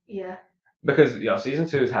 Ready? Yeah. Because season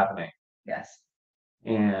 2 is happening. Yes.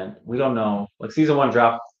 And we don't know. Like season 1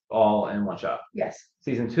 dropped all in one shot. Yes.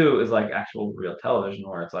 Season 2 is like actual real television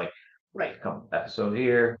where it's like right, a couple episode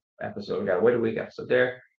here, episode we gotta wait a week, episode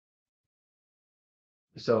there.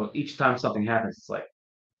 So each time something happens, it's like,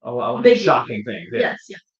 oh, I want shocking things. Yeah. Yes,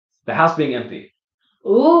 yes. The house being empty.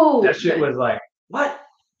 Ooh. That shit was like, what?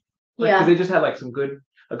 Like, yeah. They just had like a good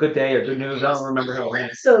day or good news. I don't remember how it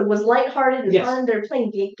went. So it was lighthearted and fun. They're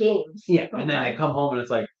playing games. Yeah, and then they come home and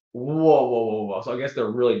it's like, whoa. So I guess they're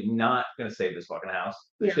really not gonna save this fucking house.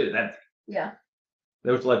 Yeah. Shit, that. Yeah.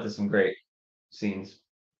 Which led to some great scenes.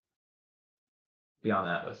 Beyond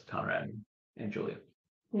that was Conrad and Julia.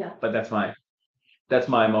 Yeah. But that's my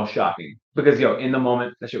most shocking because in the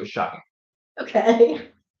moment that shit was shocking. Okay.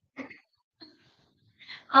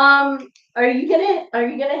 Are you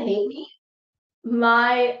gonna hate me?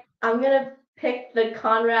 I'm gonna pick the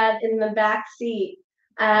Conrad in the back seat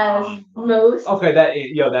as most. Okay, that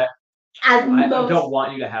as I most don't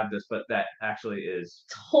want you to have this, but that actually is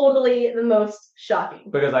totally the most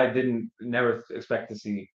shocking. because I never expect to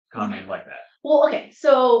see Conrad like that. Well, okay,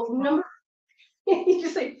 so number you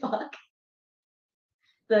just say fuck.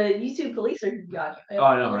 The YouTube police are got you. Oh,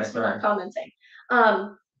 I know, right? Sorry. Not commenting.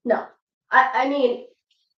 No, I mean,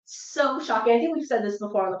 so shocking. I think we've said this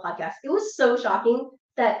before on the podcast. It was so shocking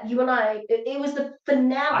that you and I. It was the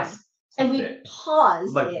finale, and we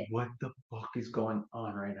paused. Like, what the fuck is going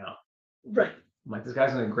on right now? Right. I'm like, this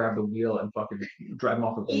guy's gonna grab the wheel and fucking drive him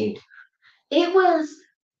off the road. It was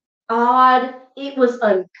odd. It was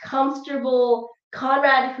uncomfortable.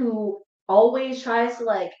 Conrad, who always tries to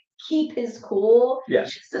like keep his cool,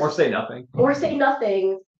 or say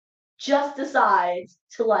nothing, just decides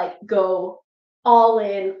to like go all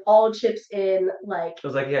in, all chips in. Like it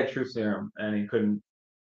was like he had truth serum and he couldn't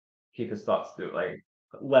keep his thoughts to like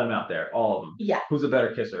let him out there, all of them. Yeah. Who's a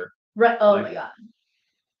better kisser? Right. Oh my god.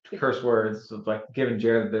 Curse words, like giving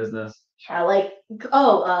Jared the business. Yeah, like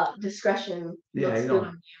discretion.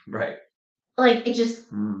 Yeah, right. Like it just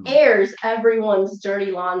airs everyone's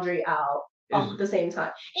dirty laundry out all at the same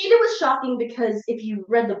time. And it was shocking because if you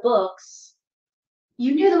read the books,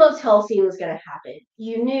 you knew the motel scene was going to happen.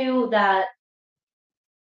 You knew that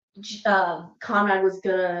Conrad was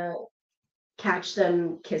going to catch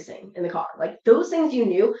them kissing in the car. Like those things you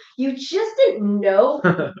knew. You just didn't know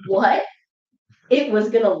what it was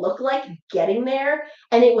going to look like getting there.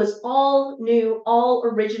 And it was all new, all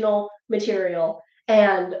original material.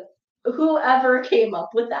 And whoever came up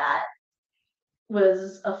with that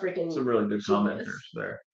was a freaking some really good commenters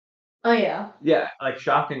there. Oh yeah. Yeah, like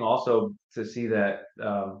shocking also to see that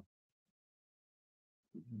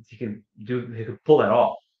he could pull that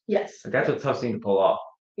off. Yes. Like, that's a tough scene to pull off.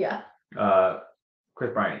 Yeah.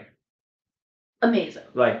 Chris Bryant. Amazing.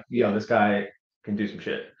 Like, this guy can do some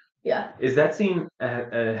shit. Yeah. Is that scene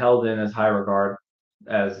held in as high regard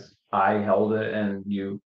as I held it and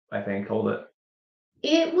you, I think, hold it?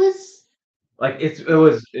 It was Like it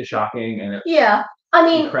was shocking and yeah. I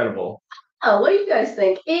mean, incredible. oh, what do you guys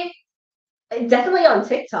think? It definitely on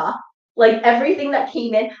TikTok. Like everything that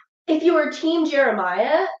came in. If you were Team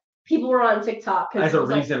Jeremiah, people were on TikTok As a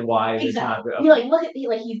reason why it's not exactly. You're like, look at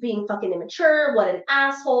like he's being fucking immature. What an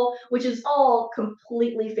asshole. Which is all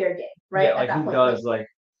completely fair game, right? Yeah, At like that who point, does like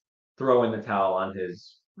throw in the towel on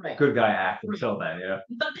his right. good guy act until then,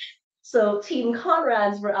 So Team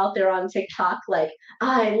Conrads were out there on TikTok like,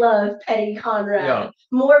 I love Petty Conrad. Yeah.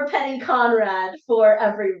 More Petty Conrad for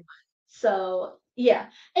everyone. So yeah.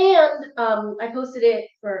 And I posted it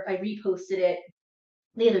or I reposted it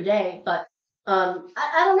the other day, but I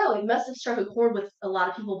don't know, it must have struck a chord with a lot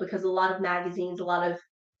of people because a lot of magazines, a lot of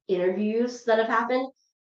interviews that have happened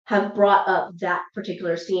have brought up that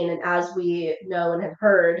particular scene. And as we know and have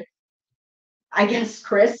heard, I guess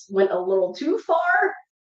Chris went a little too far.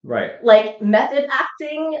 Right. Like method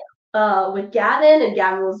acting with Gavin, and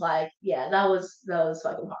Gavin was like, yeah, that was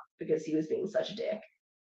fucking hard because he was being such a dick.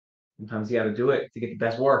 Sometimes you got to do it to get the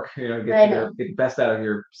best work, get the best out of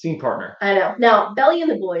your scene partner. I know. Now, Belly and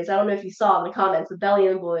the boys, I don't know if you saw in the comments, but Belly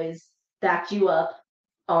and the boys backed you up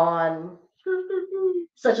on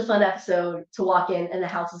such a fun episode to walk in and the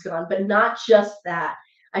house is gone. But not just that.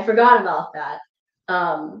 I forgot about that.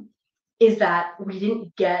 Is that we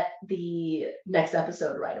didn't get the next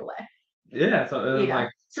episode right away. Yeah, so it was like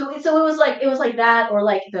so it was like that or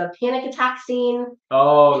like the panic attack scene.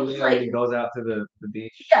 Oh, yeah, like, he goes out to the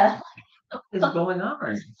beach. Yeah. What is going on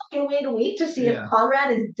right now? Fucking wait a week to see if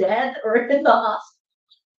Conrad is dead or in the hospital.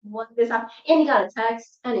 What is happening? And he got a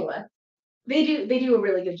text. Anyway, they do a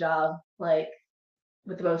really good job, like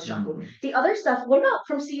with the most shocking. Mm-hmm. The other stuff. What about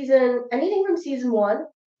from anything from season 1?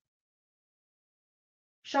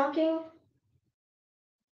 Shocking.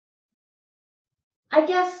 I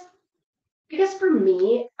guess for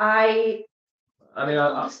me,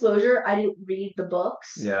 full disclosure, I didn't read the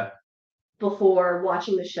books. Yeah. Before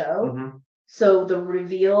watching the show. Mm-hmm. So the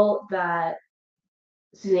reveal that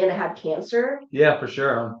Susanna had cancer. Yeah, for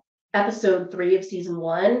sure. Episode 3 of season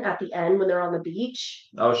 1 at the end when they're on the beach.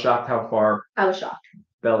 I was shocked how far. I was shocked.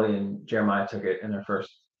 Belly and Jeremiah took it in their first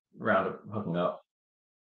round of hooking up.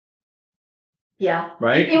 Yeah.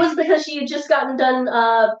 Right? It was because she had just gotten done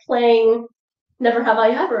playing Never Have I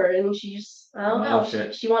Ever, and she just, I don't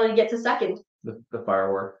know, she wanted to get to second. The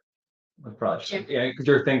firework was probably because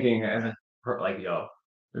you're thinking, and like, yo,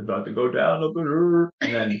 they're about to go down, and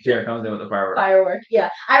then Jared comes in with the firework. Firework, yeah.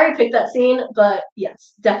 I already picked that scene, but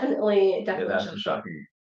yes, definitely. Yeah, that's shocking.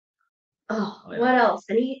 Oh, what else?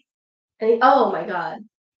 Any? Oh my God.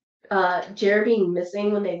 Jared being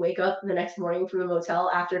missing when they wake up the next morning from the motel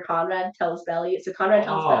after Conrad tells Belly. So Conrad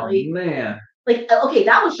tells Belly. Oh man. Like, okay,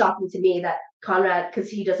 that was shocking to me that Conrad,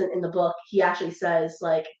 because he doesn't in the book, he actually says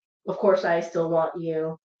like, "Of course, I still want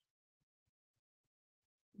you."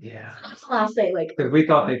 Yeah. That's the last thing, like. Because we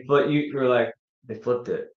thought they flipped. You were like, they flipped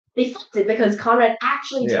it. They flipped it because Conrad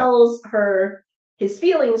actually tells her his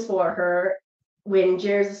feelings for her when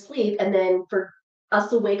Jared's asleep, and then for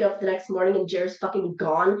us to wake up the next morning and Jared's fucking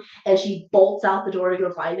gone, and she bolts out the door to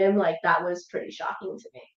go find him. Like that was pretty shocking to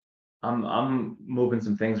me. I'm moving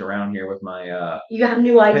some things around here with my You have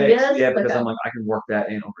new ideas? Picks. Yeah, because I'm like I can work that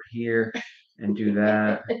in over here and do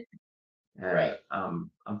that. Right. I'm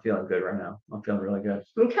feeling good right now. I'm feeling really good.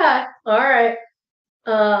 Okay. All right.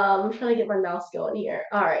 I'm trying to get my mouse going here.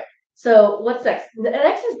 All right. So what's next?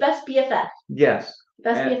 Next is best BFF. Yes.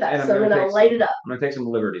 Best BFF. So I'm gonna light it up. I'm gonna take some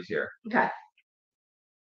liberties here. Okay.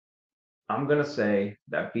 I'm gonna say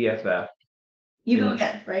that BFF. You go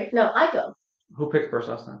again, right? No, I go. Who picked first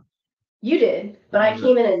last time? You did, but I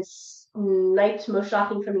came in and sniped most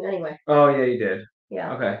shocking from you anyway. Oh yeah, you did.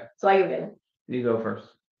 Yeah. Okay. So I go again. You go first.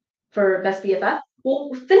 For best BFF?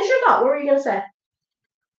 Well, finish your thought. What were you gonna say?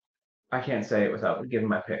 I can't say it without giving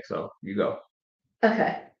my pick, so you go.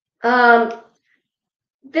 Okay.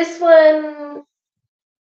 This one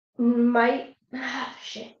might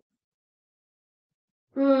shit.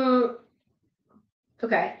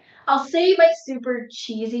 Okay. I'll say my super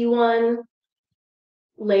cheesy one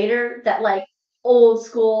later that like old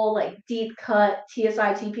school, like deep cut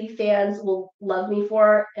TSITP fans will love me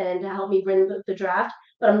for and help me win the draft,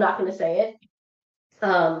 but I'm not gonna say it.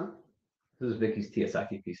 This is Vicky's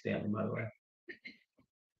TSITP Stanley, by the way.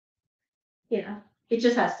 Yeah. It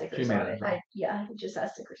just has stickers on it. It just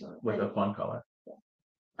has stickers on it. With a fun color.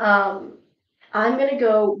 I'm gonna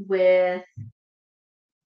go with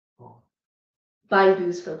buying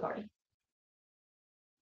booze for the party.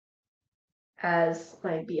 as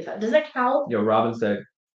my BFF. Does that count? Yo, Robin said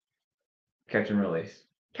catch and release.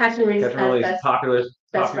 Catch and release as best popular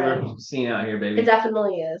friend. scene out here, baby. It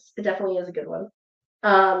definitely is. It definitely is a good one.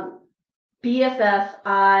 BFF,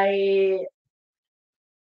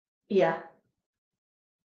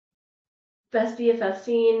 best BFF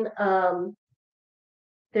scene.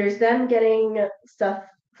 There's them getting stuff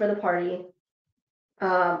for the party.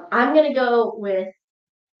 I'm gonna go with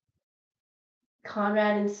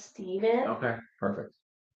Conrad and Steven. Okay, perfect.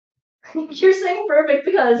 You're saying perfect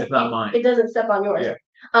because it's not mine. It doesn't step on yours. Yeah.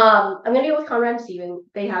 I'm gonna go with Conrad and Steven.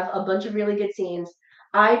 They have a bunch of really good scenes.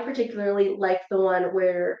 I particularly like the one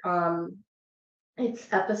where it's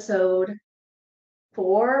episode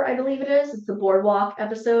 4, I believe it is. It's the boardwalk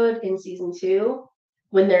episode in season 2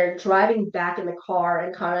 when they're driving back in the car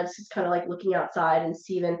and Conrad's just kind of like looking outside and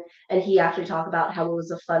Steven and he actually talk about how it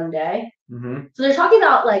was a fun day. Mm-hmm. So they're talking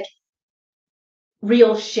about like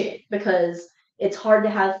real shit because it's hard to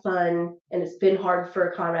have fun and it's been hard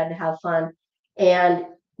for Conrad to have fun. And,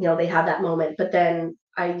 they have that moment. But then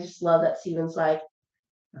I just love that Steven's like,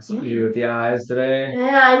 I saw you with the eyes today.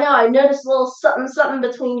 Yeah, I know. I noticed a little something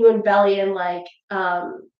between you and Belly and like,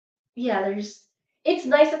 they're just, it's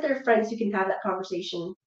nice that they're friends who can have that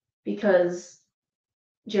conversation because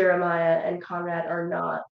Jeremiah and Conrad are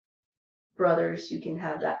not brothers who can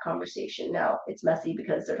have that conversation. Now it's messy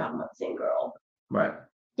because they're talking about the same girl. Right.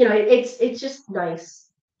 It's just nice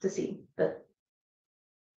to see that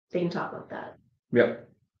they can talk about that. Yep.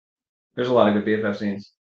 There's a lot of good BFF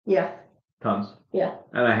scenes. Yeah. Tons. Yeah.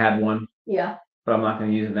 And I had one. Yeah. But I'm not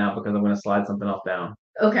going to use it now because I'm going to slide something else down.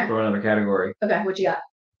 Okay. For another category. Okay, what you got?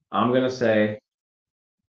 I'm going to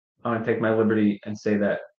take my liberty and say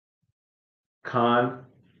that Khan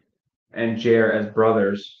and Jer as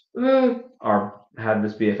brothers had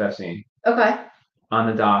this BFF scene. Okay. On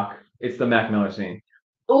the dock. It's the Mac Miller scene.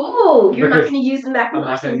 Oh, you're not going to use the Mac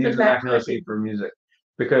Miller scene. I'm not going to use the Mac Miller scene for music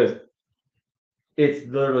because it's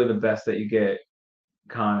literally the best that you get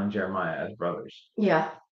Khan and Jeremiah as brothers. Yeah.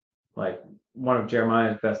 Like one of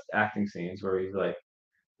Jeremiah's best acting scenes where he's like,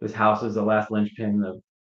 this house is the last linchpin of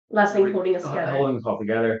last thing holding us together. Holding us all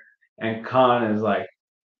together. And Khan is like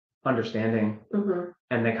understanding. Mm-hmm.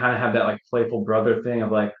 And they kind of have that like playful brother thing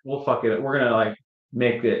of like, well, fuck it. We're going to like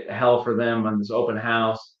make it hell for them on this open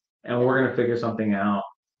house. And we're going to figure something out.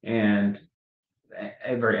 And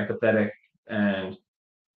very empathetic. And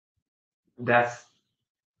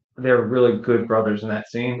they're really good brothers in that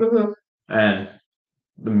scene. Mm-hmm. And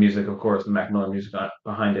the music, of course, the Mac Miller music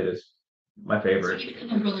behind it is my favorite.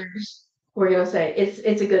 We're gonna say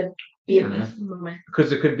it's a good BFF moment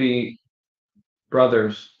because it could be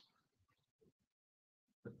brothers.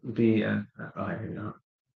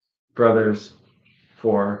 Brothers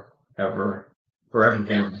forever.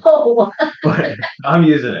 Oh. But I'm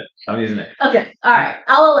using it. Okay. All right.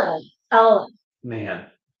 I'll allow it. Man,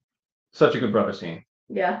 such a good brother scene.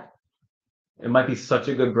 Yeah. It might be such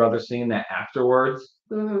a good brother scene that afterwards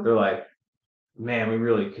they're like, man, we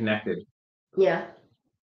really connected. Yeah.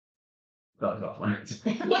 That was awful.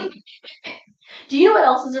 Do you know what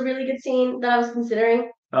else is a really good scene that I was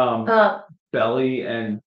considering? Belly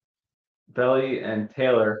and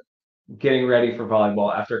Taylor getting ready for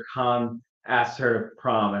volleyball after Khan asked her to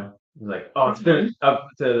prom and he's like, oh, it's been up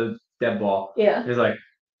to the dead ball. Yeah. He's like,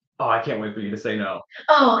 oh, I can't wait for you to say no.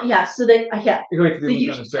 Oh yeah, so then You're going to do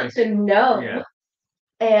you have to know. Yeah.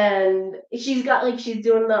 And she's doing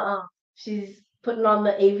she's putting on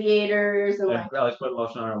the aviators and like Belly's putting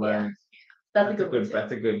lotion on her legs. That's a good one.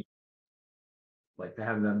 That's a good, like to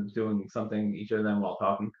have them doing something each of them while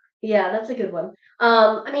talking. Yeah, that's a good one.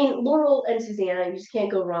 I mean, Laurel and Susanna, you just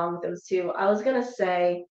can't go wrong with those two. I was gonna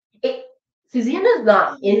say Susanna's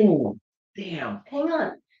not in. Damn. Hang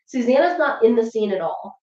on. Susanna's not in the scene at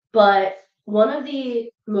all. But one of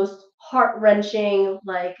the most heart-wrenching,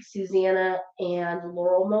 like Susanna and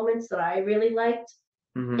Laurel moments that I really liked,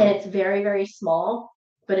 and it's very, very small,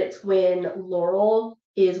 but it's when Laurel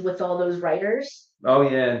is with all those writers. Oh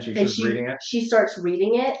yeah, and she's reading it. She starts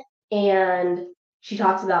reading it, and she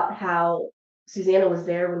talks about how Susanna was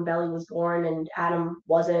there when Belly was born and Adam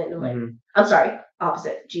wasn't. And like, I'm sorry,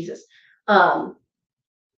 opposite. Jesus.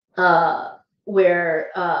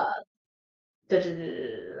 Where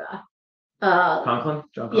Conklin?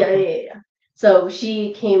 John Conklin? Yeah. So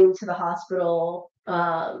she came to the hospital,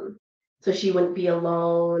 so she wouldn't be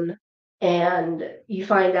alone. And you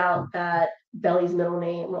find out that Belly's middle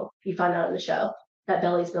name. Well, you find out in the show that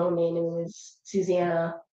Belly's middle name is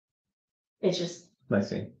Susanna. It's just nice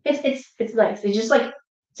scene. It's nice. It's just like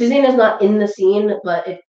Susanna's not in the scene, but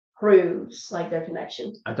it proves like their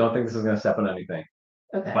connection. I don't think this is gonna step on anything.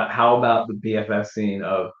 Okay. But how about the BFF scene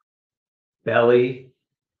of Belly,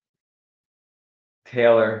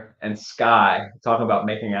 Taylor, and Sky talking about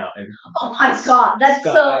making out. And oh my God, that's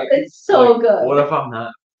Sky, it's so like, good. What if I'm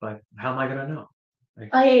not, like, how am I gonna know? Like,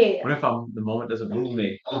 Oh yeah. what if the moment doesn't move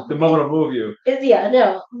me? The moment will move you. Yeah,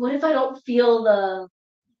 no. What if I don't feel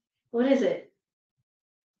what is it?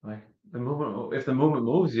 Like the movement, if the movement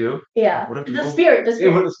moves you, Yeah, what if the spirit, the Yeah,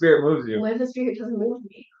 spirit. what if the spirit moves you? What if the spirit doesn't move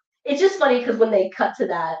me? It's just funny because when they cut to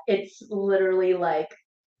that, it's literally like,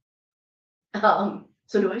 so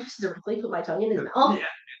do I just directly put my tongue in his mouth? Yeah.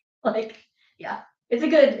 Like, yeah, it's a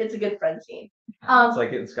good friend scene. It's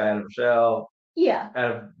like getting Sky out of her shell, Yeah,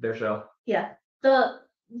 out of their shell. yeah. The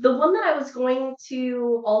one that I was going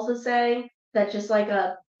to also say that just like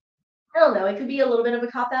I don't know, it could be a little bit of a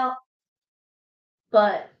cop out,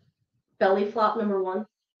 but belly flop number one.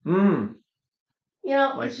 Mm, You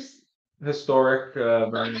know, like it's just historic,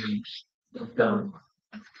 very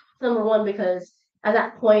number one because at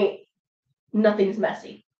that point nothing's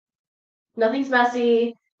messy. Nothing's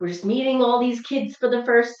messy. We're just meeting all these kids for the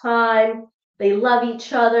first time. They love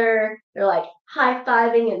each other. They're like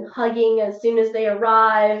high-fiving and hugging as soon as they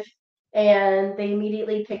arrive. And they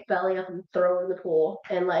immediately pick Belly up and throw her in the pool.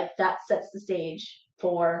 And like that sets the stage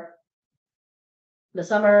for the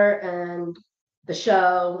summer and the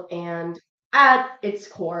show. And at its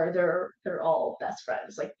core, they're all best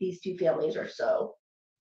friends. Like these two families are so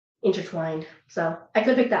intertwined. So I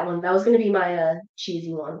could pick that one. That was gonna be my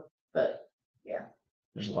cheesy one, but yeah.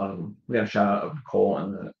 There's a lot of them. We got a shout out of Nicole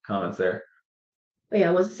in the comments there. But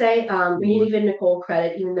yeah, was to say, we didn't give Nicole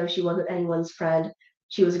credit, even though she wasn't anyone's friend.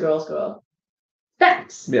 She was a girl's girl.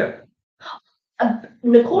 Thanks. Yeah.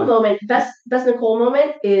 Nicole moment, best Nicole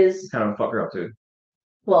moment is kind of a fuck her up too.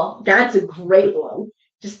 Well, that's a great one.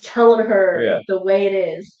 Just telling her the way it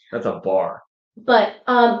is. That's a bar. But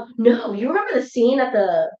no, you remember the scene at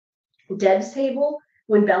the Deb's table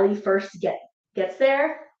when Belly first gets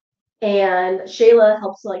there? And Shayla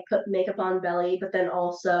helps like put makeup on Belly, but then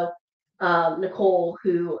also Nicole,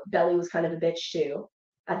 who Belly was kind of a bitch to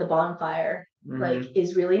at the bonfire, like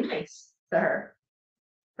is really nice to her,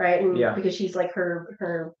 right? And because she's like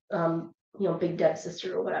her big Deb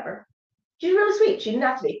sister or whatever. She's really sweet. She didn't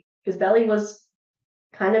have to be because Belly was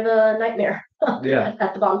kind of a nightmare at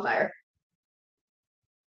the bonfire.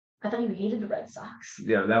 I thought you hated the Red Sox.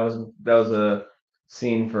 Yeah, that was a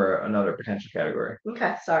scene for another potential category.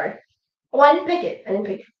 Okay, sorry. Oh, I didn't pick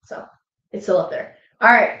it. So it's still up there. All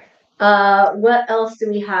right. What else do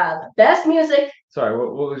we have? Best music. Sorry,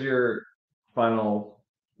 what was your final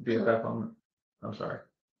BFF moment? I'm sorry.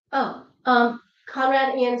 Oh,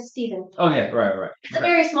 Conrad and Steven. Oh yeah, right. It's a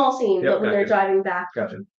very small scene, but when they're driving back,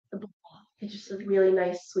 gotcha. It's just a really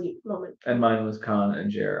nice, sweet moment. And mine was Con and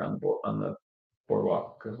Jer on the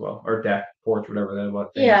boardwalk as well, or deck, porch, whatever that was.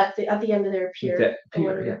 Yeah, at the end of their pier.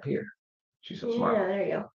 Pier. She's so smart. Yeah, there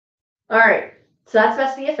you go. All right, so that's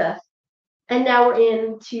best BFF, and now we're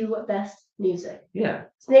into best music. Yeah.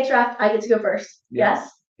 Snake Draft. I get to go first. Yeah.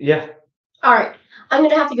 Yes. Yeah. All right, I'm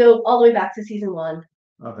gonna have to go all the way back to season 1.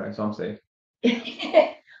 Okay, so I'm safe.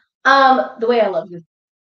 The Way I Love You.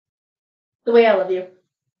 The Way I Love You.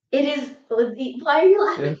 It is. Why are you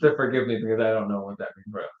laughing? You have to forgive me because I don't know what that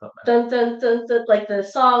means. Right off the top dun dun dun dun. Like the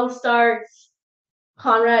song starts.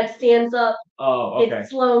 Conrad stands up. Oh, okay. It's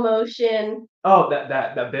slow motion. Oh,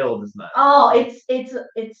 that build is nice. Oh,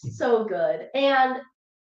 it's so good, and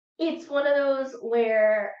it's one of those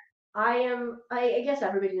where I guess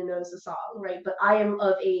everybody knows the song, right? But I am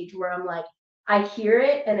of age where I'm like, I hear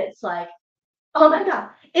it and it's like, oh my God,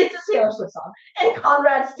 it's a Taylor Swift song. And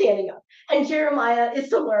Conrad's standing up and Jeremiah is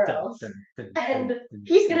somewhere else. And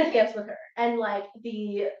he's going to dance with her. And like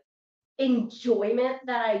the enjoyment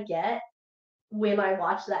that I get when I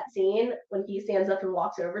watch that scene, when he stands up and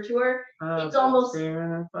walks over to her, it's almost,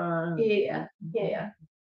 yeah.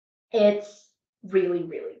 It's really,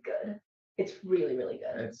 really good. It's really, really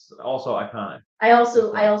good. It's also iconic. I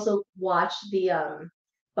also watched the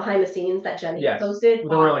behind the scenes that Jenny posted.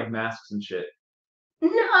 They were like masks and shit.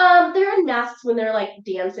 No, they're in masks when they're like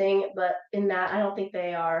dancing, but in that I don't think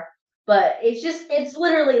they are. But it's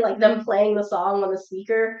literally like them playing the song on the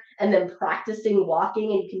speaker and then practicing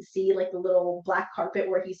walking, and you can see like the little black carpet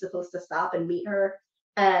where he's supposed to stop and meet her.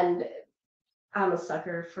 And I'm a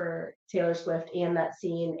sucker for Taylor Swift and that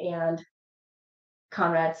scene and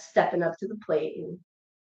Conrad stepping up to the plate and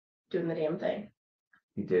doing the damn thing.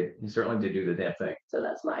 He did. He certainly did do the damn thing. So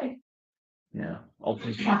that's mine. Yeah.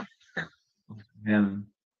 And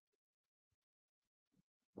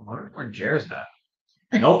where Jer's at?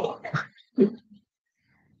 Nope.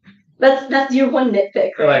 That's your one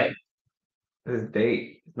nitpick, right? Like his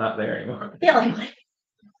date is not there anymore. Yeah, like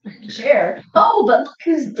Chair. Oh, but look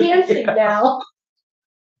who's dancing now.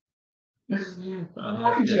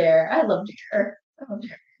 Chair. I love Chair. All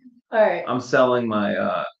right. I'm selling my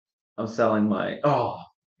shout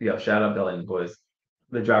out Billy and the Boys.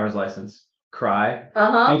 The driver's license. Cry.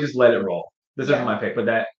 Uh-huh. They just let it roll. This isn't my pick, but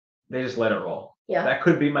they just let it roll. Yeah. That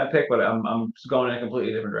could be my pick, but I'm just going in a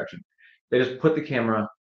completely different direction. They just put the camera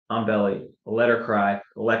on Belly, let her cry,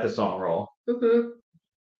 let the song roll. Mm-hmm.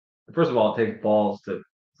 First of all, it takes balls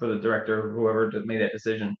for the director, whoever made that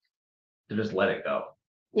decision, to just let it go.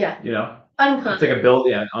 Yeah. You know? Uncut. It's like a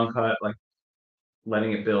build, uncut, like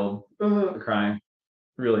letting it build, the crying.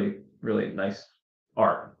 Really, really nice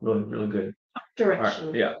art. Really, really good direction.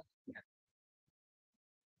 Art. Yeah.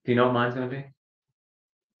 Do you know what mine's gonna be?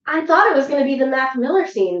 I thought it was going to be the Mac Miller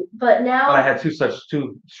scene, but now. But I had two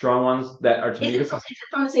strong ones that are to me. Is it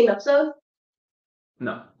from the same episode?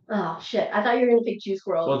 No. Oh shit! I thought you were gonna pick Juice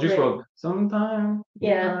WRLD. Well, Juice WRLD. Sometime.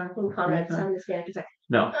 Yeah, from Conrad.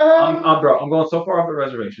 No, I'm going so far off the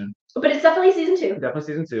reservation. But it's definitely season 2. Definitely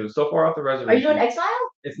season 2. So far off the reservation. Are you doing Exile?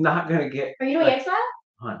 It's not gonna get. Are you doing Exile?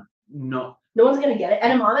 Hun, no. No one's gonna get it.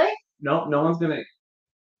 Edamame? No, no one's gonna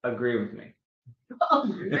agree with me.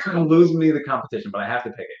 Oh, it's gonna lose me the competition, but I have to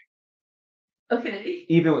pick it. Okay.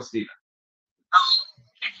 Even with Steven.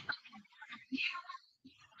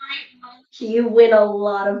 You win a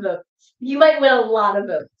lot of votes. You might win a lot of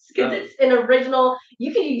votes because it's an original.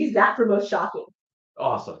 You can use that for most shocking.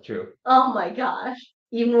 Awesome, true. Oh my gosh!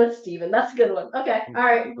 Even with Steven, that's a good one. Okay, all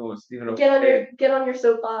right. Steven, get on your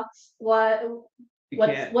soapbox.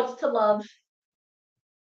 What's to love?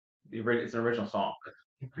 It's an original song.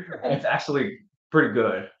 It's actually pretty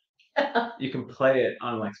good. You can play it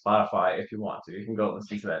on like Spotify if you want to. You can go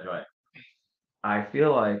listen to that joint. I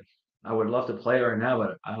feel like I would love to play it right now,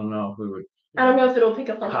 but I don't know if we would. I don't know if it'll pick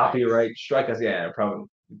up on copyright strike us. Yeah, it probably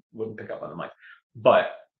wouldn't pick up on the mic.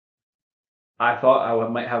 But I thought I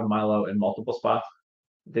might have Milo in multiple spots.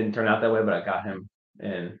 Didn't turn out that way, but I got him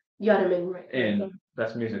in. You got him in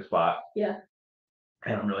best music spot. Yeah.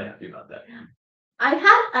 And I'm really happy about that.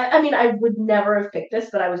 I would never have picked this,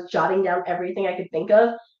 but I was jotting down everything I could think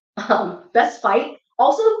of. Best fight.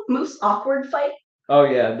 Also, most awkward fight. Oh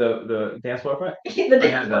yeah, the dance floor fight. The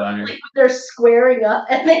dance floor, on here. Like, they're squaring up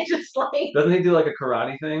and they just like. Doesn't he do like a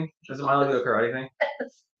karate thing? Doesn't Milo do a karate thing?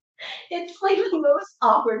 It's like the most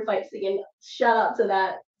awkward fight scene. Shout out to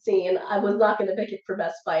that scene. I was not going to pick it for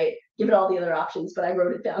best fight, given all the other options, but I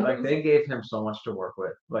wrote it down. Like they gave him so much to work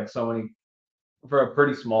with, like so many for a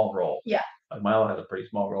pretty small role. Yeah. Like Milo has a pretty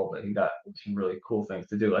small role, but he got some really cool things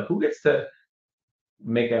to do. Like who gets to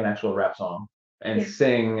make an actual rap song and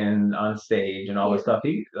sing and on stage and all this stuff?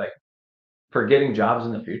 He like for getting jobs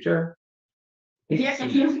in the future. If you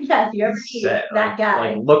ever see that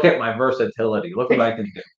guy. Like look at my versatility. Look what I can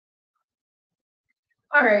do.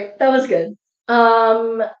 All right, that was good.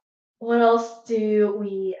 What else do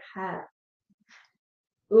we have?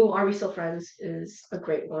 Ooh, Are We Still Friends is a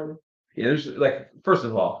great one. Yeah, there's like first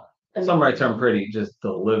of all, Some Right Turn Pretty just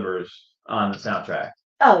delivers on the soundtrack.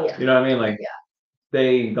 Oh yeah. You know what I mean? Like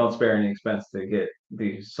they don't spare any expense to get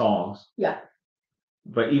these songs. Yeah.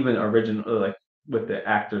 But even original, like with the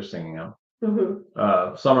actors singing them.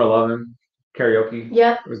 Mm-hmm. Summer Lovin', karaoke.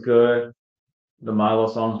 Yeah. It was good. The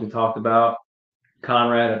Milo songs we talked about.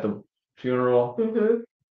 Conrad at the funeral. Mm-hmm.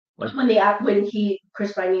 Like when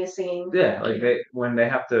Chris Pine is singing. Yeah, like when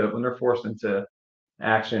they're forced into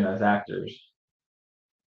action as actors,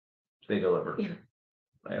 they deliver. Yeah.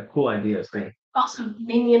 Like, cool ideas too. Also,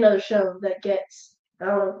 name me another show that gets, I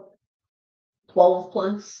don't know, 12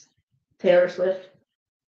 plus Taylor Swift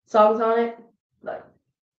songs on it. Like,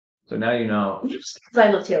 so now you know. Because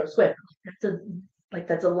I love Taylor Swift.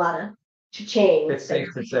 That's a lot of cha-ching. It's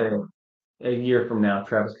safe to say a year from now,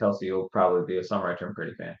 Travis Kelce will probably be a Some Right Turn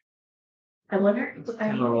Pretty fan. I wonder if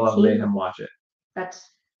Taylor will have made him watch it. That's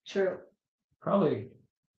true. Probably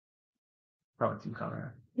Team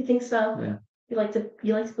Conrad. You think so? Yeah. You like to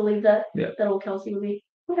believe that? Yeah. That old Kelce will be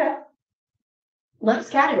okay.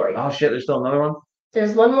 Last category. Oh shit! There's still another one.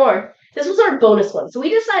 There's one more. This was our bonus one, so we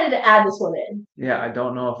decided to add this one in. Yeah, I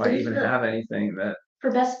don't know if I even have anything that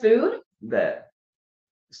for best food that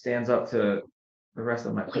stands up to the rest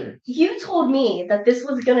of my picks. You told me that this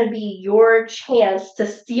was going to be your chance to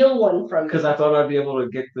steal one from me. Because I thought I'd be able to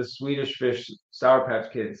get the Swedish Fish Sour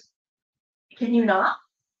Patch Kids. Can you not?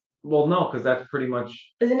 Well, no, because that's pretty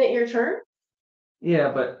much. Isn't it your turn?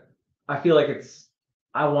 Yeah, but I feel like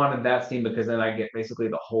I wanted that scene because then I get basically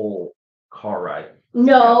the whole car ride.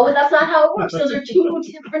 No, that's not how it works. Those are two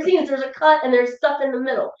different scenes. There's a cut and there's stuff in the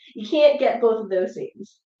middle. You can't get both of those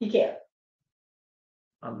scenes. You can't.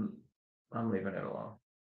 I'm leaving it alone.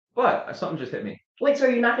 But something just hit me. Wait, so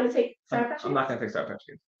you're not going to take Sour Patch Kids? I'm not going to take Sour Patch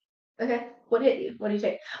Kids. Okay. What hit you? What do you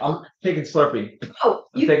take? I'm taking Slurpee. Oh,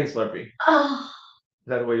 I'm taking Slurpee. Oh. Is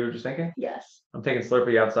that what you were just thinking? Yes. I'm taking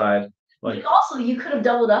Slurpee outside. Like, also, you could have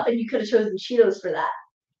doubled up and you could have chosen Cheetos for that.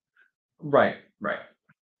 Right.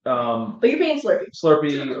 But you're paying Slurpee.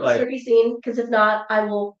 Slurpee scene, because if not, I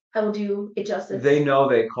will do it justice. They know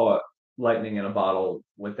they caught lightning in a bottle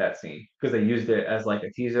with that scene because they used it as like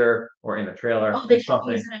a teaser or in the trailer. Oh, they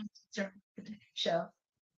something. Use it as a show.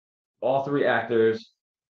 All three actors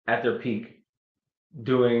at their peak,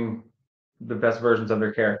 doing the best versions of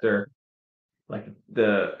their character, like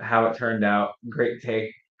how it turned out. Great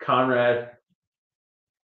take, Conrad.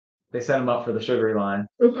 They set him up for the sugary line,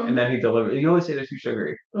 and then he delivered. You always say they're too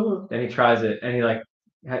sugary. Then he tries it, and he like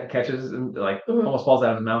catches and like almost falls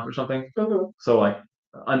out of his mouth or something. So like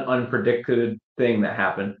unpredicted thing that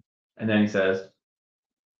happened, and then he says,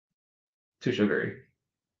 "Too sugary."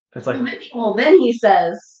 It's like, well, then he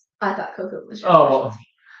says, "I thought cocoa was." Oh, well,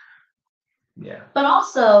 yeah. But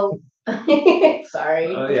also,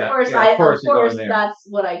 sorry. Of course, that's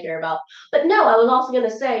what I care about. But no, I was also gonna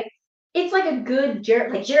say, it's like a good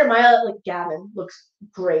Jeremiah, like Gavin looks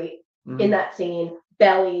great in that scene.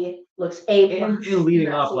 Belly looks A+. And leading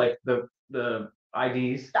up, like the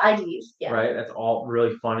IDs. The IDs, yeah. Right? That's all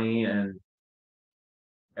really funny and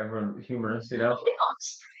everyone humorous, you know?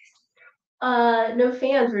 No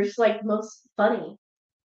fans were just like most funny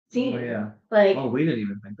scene. Oh, yeah. Like, we didn't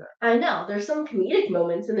even think that. I know. There's some comedic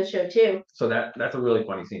moments in the show too. So that's a really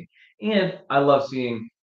funny scene. And I love seeing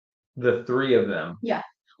the three of them. Yeah.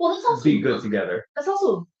 Well, that's also be good together. That's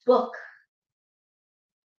also a book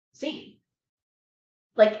scene.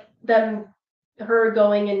 Like her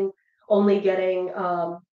going and only getting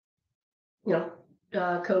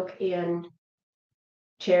Coke and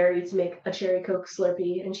cherry to make a cherry Coke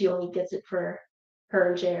Slurpee, and she only gets it for her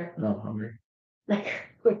and Cher. Oh, I'm hungry. Like,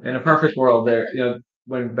 in a perfect world,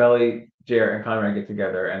 when Belly, Jer, and Conrad get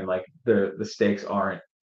together, and like the stakes aren't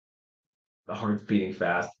the heart's beating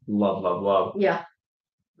fast, love. Yeah.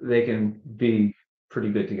 They can be pretty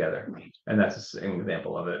good together, and that's an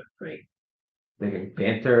example of it. Right. They can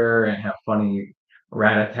banter and have funny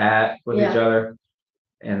rat-a-tat with each other,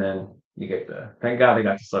 and then you get thank God they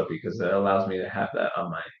got the Slurpee because it allows me to have that on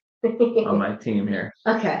my team here.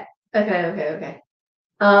 Okay.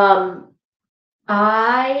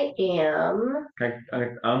 I am.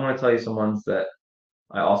 I'm going to tell you some ones that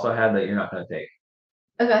I also had that you're not going to take.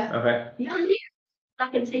 Okay. Yeah, I'm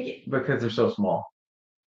not going to take it because they're so small.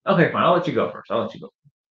 Okay, fine. I'll let you go first.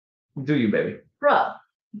 Do you, baby? Bro,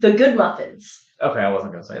 the Good Muffins. Okay, I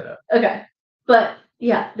wasn't gonna say that. Okay, but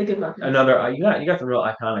yeah, the Good Muffins. Another, you got some real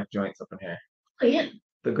iconic joints up in here. Oh yeah,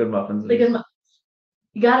 the Good Muffins. The Good Muffins.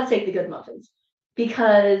 You got to take the Good Muffins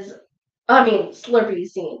because Slurpee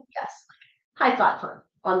scene. Yes, high five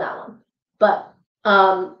on that one. But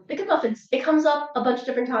the Good Muffins, it comes up a bunch of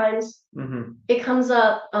different times. It comes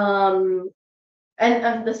up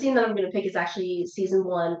and the scene that I'm going to pick is actually season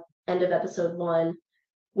 1, end of episode 1,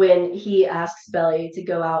 when he asks Belly to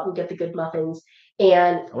go out and get the Good Muffins.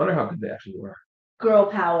 And I wonder how good they actually were. Girl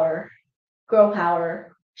power.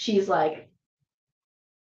 She's like,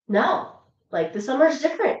 no, like the summer's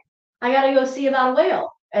different. I got to go see about a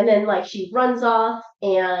whale. And then like she runs off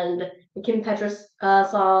and the Kim Petras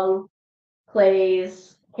song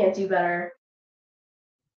plays, Can't Do Better.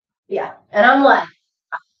 Yeah. And I'm like,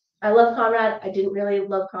 I love Conrad. I didn't really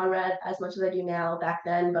love Conrad as much as I do now back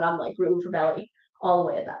then, but I'm like rooting for Belly all the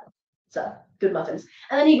way at that. So Good Muffins.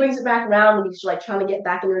 And then he brings it back around when he's like trying to get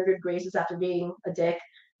back in her good graces after being a dick.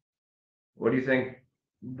 What do you think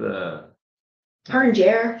her and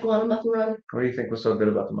Jer go on a muffin run? What do you think was so good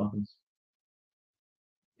about the muffins?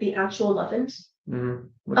 The actual muffins?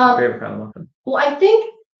 What's your favorite kind of muffin? Well, I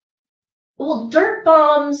think dirt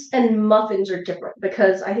bombs and muffins are different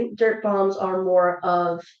because I think dirt bombs are more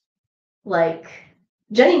of like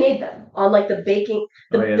Jenny made them on like the baking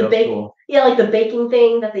cool. Like the baking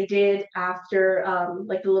thing that they did after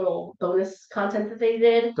like the little bonus content that they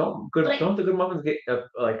did. Don't the Good Muffins get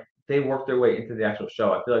like they work their way into the actual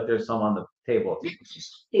show? I feel like there's some on the table. Okay,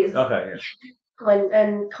 yeah.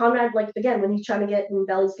 And Conrad, like again, when he's trying to get in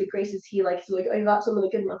Belly's good graces, he's like, I got some of the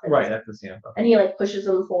Good Muffins. Right, that's the scene. And he like pushes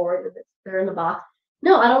them forward. And they're in the box.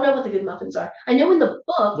 No, I don't know what the Good Muffins are. I know in the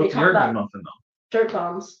book they talk about Good Muffin though? Dirt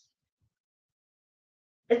bombs.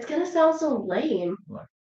 It's gonna sound so lame. What?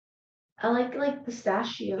 I like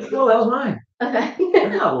pistachio. No, that was mine. Okay. They're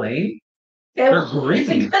not lame. Okay, they're green. It's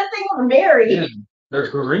a good thing we're married. Yeah, they're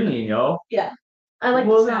green, yo. Yeah. I like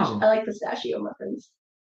pistachio muffins.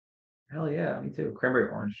 Hell yeah, me too. Cranberry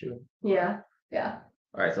orange too. Yeah. All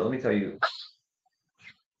right, so let me tell you.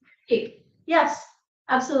 Hey, yes.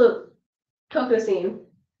 Absolute Coco scene.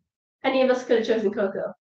 Any of us could have chosen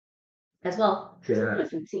Coco as well. Yeah.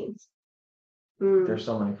 Food scenes. There's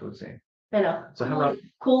so many food scenes. I know. So how about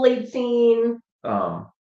Kool-Aid scene?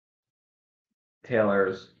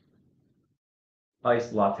 Taylor's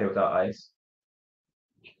iced latte without ice.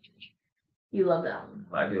 You love that one.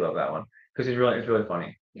 I do love that one because it's really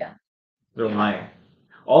funny. Yeah. They're lying.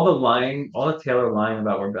 All the Taylor lying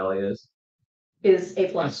about where Belly is A+.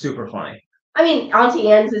 It's super funny. I mean,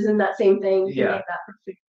 Auntie Anne's is in that same thing. You can Yeah. make that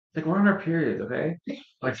perfect. Like we're on our periods, okay?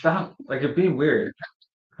 Like stop. Like you're being weird.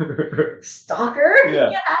 Stalker? Yeah.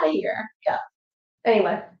 Get out of here. Yeah.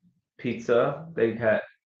 Anyway. Pizza.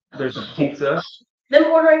 There's a pizza. Them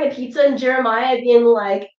ordering a pizza and Jeremiah being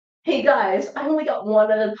like, "Hey guys, I only got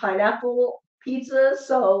one of the pineapple pizza,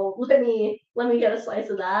 so let me get a slice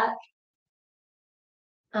of that."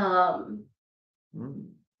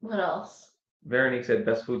 What else? Veronique said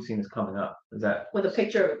best food scene is coming up. Is that with a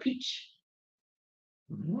picture of a peach?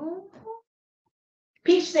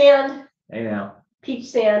 Peach stand. Hey now. Peach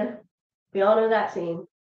stand. We all know that scene.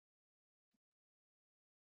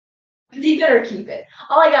 They better keep it.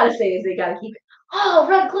 All I gotta say is they gotta keep it. Oh,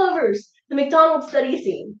 red clovers. The McDonald's study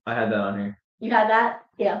scene. I had that on here. You had that?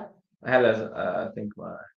 Yeah. I had that as I think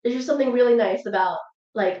there's just something really nice about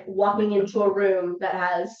like walking into a room that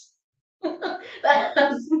has a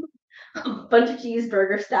bunch of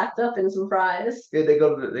cheeseburgers stacked up and some fries. Yeah, they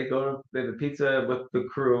go to the pizza with the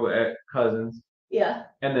crew at Cousins. Yeah.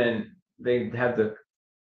 And then they have the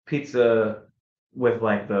pizza with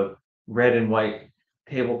like the red and white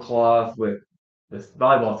tablecloth with this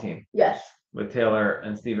volleyball team. Yes. With Taylor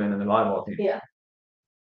and Steven and the volleyball team. Yeah.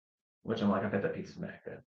 Which I'm like, I bet that pizza's back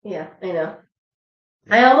then. Yeah, I know.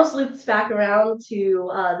 I almost looped back around to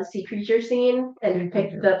the sea creature scene and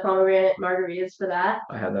picked the pomegranate margaritas for that.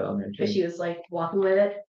 I had that on there too. Because she was like walking with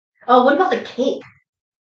it. Oh, what about the cake?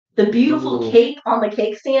 The beautiful cake on the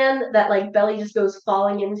cake stand that like Belly just goes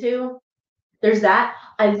falling into. There's that.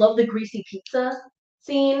 I love the greasy pizza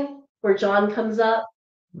scene where John comes up.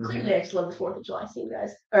 Clearly, I just love the 4th of July scene,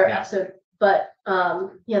 guys, or episode. But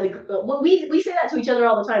yeah, we say that to each other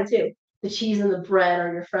all the time too. The cheese and the bread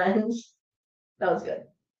are your friends. That was good.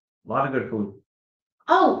 A lot of good food.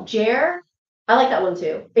 Oh, Jer. I like that one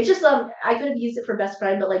too. It's just I could have used it for best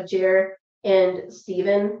friend, but like Jer and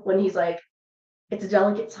Steven, when he's like, it's a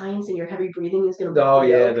delicate science and your heavy breathing is gonna Oh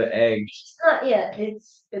yeah, the egg. It's not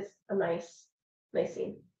it's a nice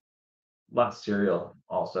scene. Lots of cereal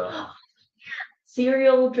also.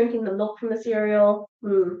 Cereal, drinking the milk from the cereal.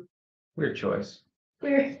 Weird choice.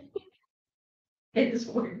 Weird. It is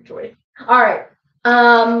a weird choice. All right.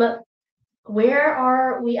 Where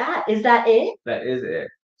are we at? Is that it? That is it.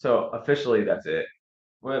 So officially that's it.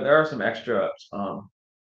 Well, there are some extra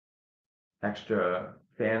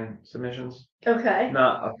fan submissions. Okay.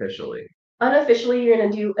 Not officially. Unofficially, you're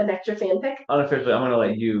gonna do an extra fan pick? Unofficially, I'm gonna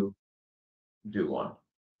let you do one.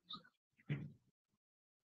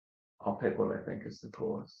 I'll pick what I think is the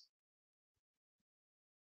coolest.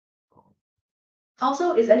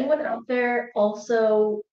 Also, is anyone out there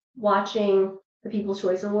also watching the People's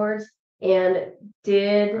Choice Awards? And I thought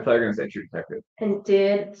you were gonna say True Detective. And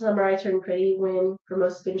did Summer I Turned Pretty win for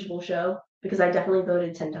most bingeable show? Because I definitely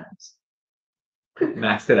voted 10 times.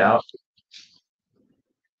 Maxed it out.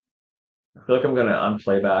 I feel like I'm gonna on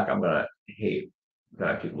playback. I'm gonna hate that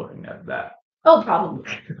I keep looking at that. Oh,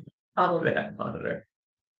 probably. Probably. That monitor.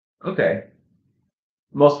 Okay.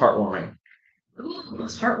 Most heartwarming. Ooh,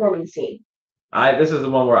 most heartwarming scene. This is the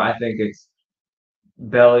one where I think it's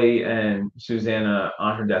Belly and Susanna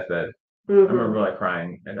on her deathbed. I remember like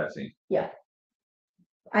crying at that scene. Yeah.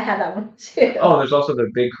 I had that one too. Oh, there's also the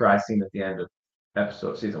big cry scene at the end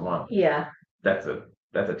of season 1. Yeah. That's a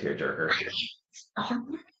tearjerker.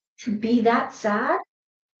 To be that sad?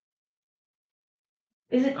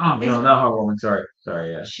 Is it? Oh no, not heartwarming.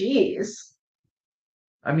 Sorry, yeah. Jeez.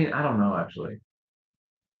 I mean, I don't know actually.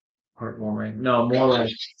 Heartwarming. No, more like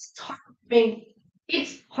it's heartwarming.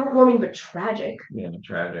 It's heartwarming but tragic. Yeah,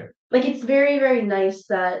 tragic. Like it's very, very nice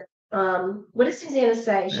that what does Susanna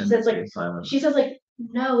say? She says like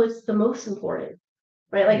no, it's the most important.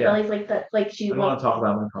 Right? Like Belly's like that like she I want to talk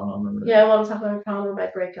about my prom. Yeah, I want to talk about my prom or my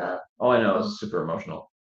breakup. All I know is super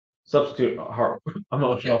emotional. Substitute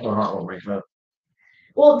emotional for heartwarming, but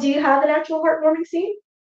well, do you have an actual heartwarming scene?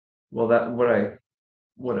 Well, that what I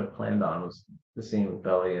would have planned on was the scene with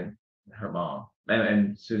Belly and her mom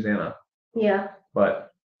and Susanna. Yeah.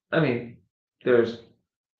 But I mean,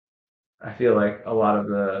 I feel like a lot of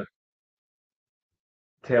the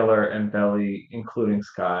Taylor and Belly, including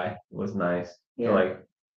Sky, was nice to like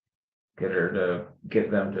get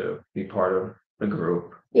them to be part of the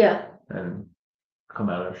group. Yeah. And come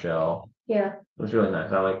out of their shell. Yeah. It was really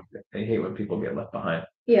nice. I hate when people get left behind.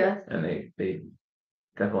 Yeah. And they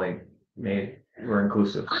definitely were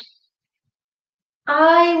inclusive.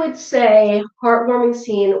 I would say heartwarming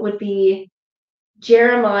scene would be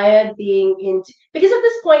Jeremiah being into, because at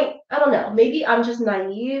this point, I don't know, maybe I'm just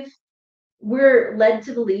naive. We're led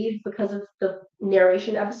to believe because of the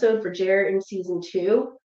narration episode for Jer in season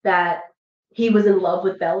 2 that he was in love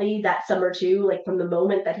with Belly that summer too, like from the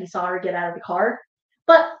moment that he saw her get out of the car.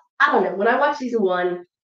 But I don't know. When I watched season 1,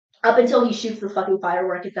 up until he shoots the fucking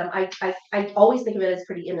firework at them, I always think of it as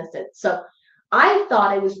pretty innocent. So I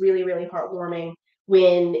thought it was really, really heartwarming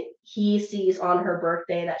when he sees on her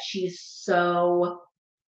birthday that she's so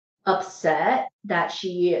upset that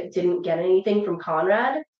she didn't get anything from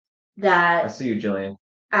Conrad, that I see you, Jillian.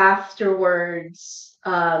 afterwards,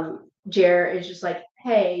 Jer is just like,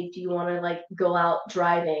 hey, do you want to like go out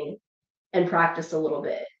driving and practice a little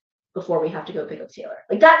bit before we have to go pick up Taylor?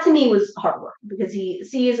 Like that to me was heartwarming because he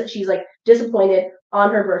sees that she's like disappointed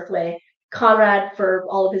on her birthday. Conrad, for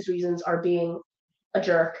all of his reasons, are being a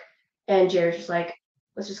jerk, and Jer's just like,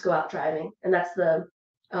 let's just go out driving. And that's the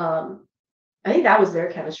I think that was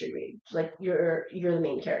their chemistry read. Like you're the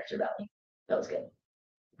main character, Belly. That was good.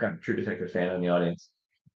 Got a True Detective fan in the audience.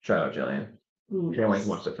 Shout out, Jillian. Can't wait to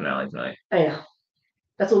watch the finale tonight. I know.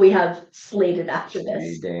 That's what we have slated after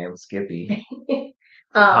this. Damn Skippy.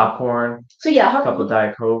 Popcorn. So yeah, a couple of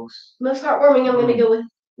Diet Cokes. Most heartwarming. I'm gonna go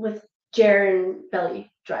with Jer and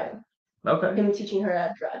Belly driving. Okay. Him teaching her how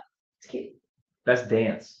to drive. It's cute. Best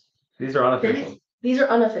dance. These are unofficial. These are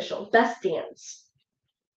unofficial. Best dance.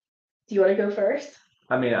 Do you want to go first?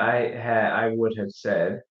 I mean, I would have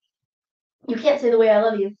said. You can't say The Way I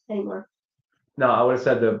Love You anymore. No, I would have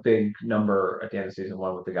said the big number at the end of season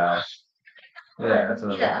 1 with the guys. Yeah, that's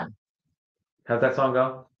another one. How's that song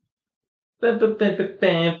go?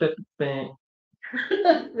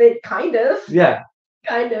 Kind of. Yeah.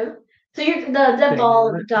 Kind of. So the dead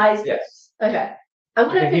ball dies. Yes. Okay. I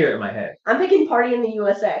can hear it in my head. I'm picking Party in the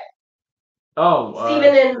USA. Oh.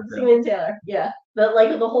 Steven and Taylor. Yeah. But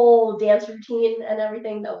like the whole dance routine and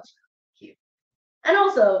everything, that was cute. And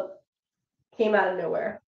also came out of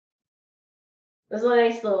nowhere. It was a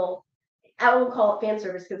nice little, I won't call it fan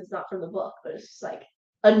service because it's not from the book, but it's just like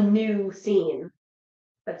a new scene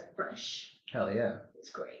that's fresh. Hell yeah. It's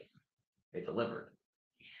great. They delivered.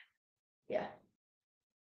 Yeah.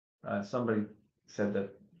 Somebody said that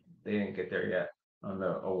they didn't get there yet on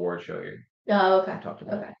the award show here. Oh, okay. Talked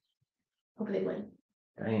about. Okay. Hope they win.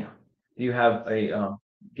 Damn. Do you have a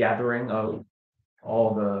gathering of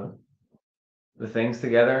all the things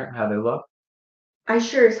together? How they look? I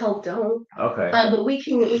sure as hell don't. Okay. But we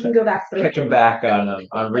can go back to catch them back on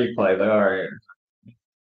replay. But all right.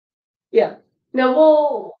 Yeah. No,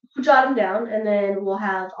 we'll jot them down, and then we'll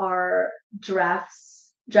have our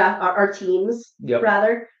our teams,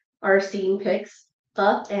 rather, our scene picks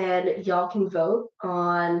up, and y'all can vote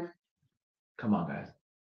on. Come on, guys.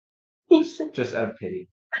 Just out of pity.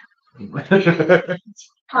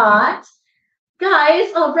 Hot.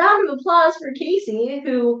 Guys, a round of applause for Casey,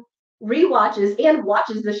 who rewatches and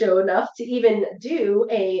watches the show enough to even do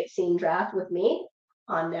a scene draft with me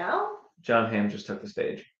on now. John Hamm just took the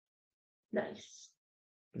stage. Nice.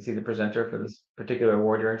 Is he the presenter for this particular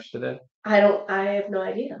award you're interested in? I have no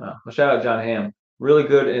idea. Oh, well, shout out John Hamm. Really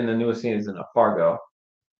good in the newest scene is in Fargo.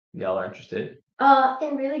 Y'all are interested.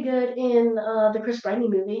 And really good in the Chris Briny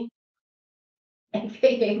movie.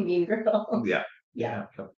 AKA Mean Girls. Yeah. Yeah.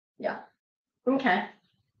 Okay.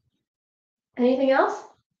 Anything else?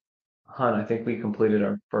 Hun, I think we completed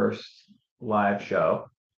our first live show.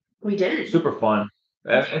 We did. Super fun.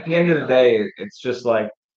 At the end of the day, it's just like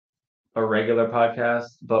a regular podcast,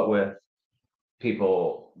 but with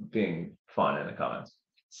people being fun in the comments.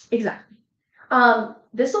 Exactly.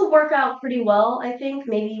 This will work out pretty well, I think.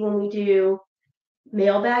 Maybe when we do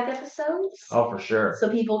mailbag episodes. Oh, for sure. So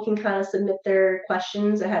people can kind of submit their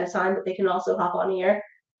questions ahead of time, but they can also hop on here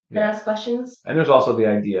and ask questions. And there's also the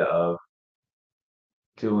idea of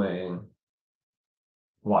doing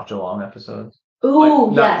watch along episodes.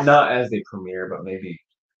 Ooh, like, yes. Not as they premiere, but maybe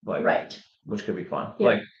like which could be fun. Yeah.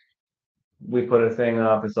 Like we put a thing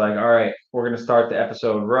up, it's like, all right, we're gonna start the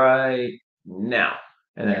episode right now.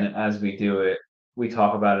 And then as we do it, we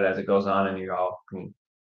talk about it as it goes on, and you all can.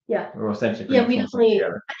 Yeah. We're essentially. Yeah, we definitely. I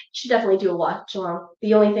think we should definitely do a watch along.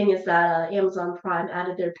 The only thing is that Amazon Prime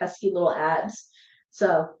added their pesky little ads,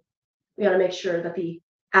 so we got to make sure that the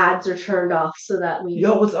ads are turned off so that we.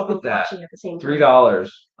 Yo, what's up with that? At the same time. $3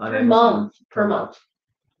 on per month. Per month.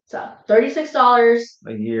 So $36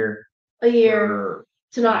 a year. To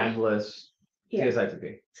not endless.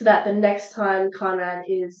 TSITP. So that the next time Conrad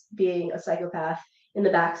is being a psychopath, in the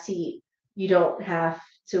back seat, you don't have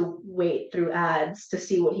to wait through ads to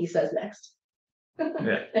see what he says next.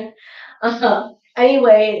 Yeah.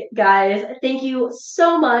 Anyway, guys, thank you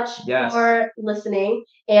so much Yes. for listening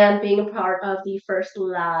and being a part of the first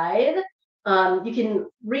live. You can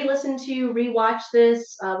re-listen to, rewatch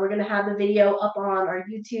this. We're gonna have the video up on our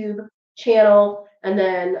YouTube channel, and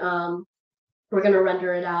then we're gonna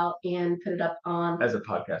render it out and put it up on as a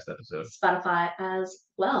podcast episode, Spotify as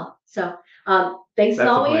well. So thanks as That's the plan.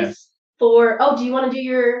 always for. Oh, do you want to do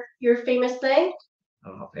your famous thing? I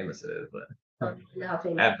don't know how famous it is, but How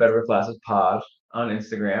famous? at Better with Glasses Pod on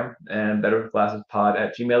Instagram and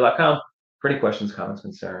betterwithglassespod@gmail.com. For any questions, comments,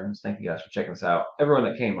 concerns, thank you guys for checking us out. Everyone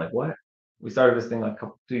that came, like, what? We started this thing like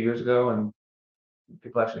 2 years ago, and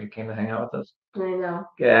people actually came to hang out with us. I know.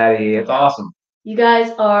 Get out of here. It's awesome. You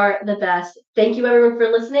guys are the best. Thank you, everyone, for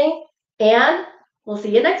listening, and we'll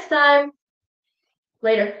see you next time.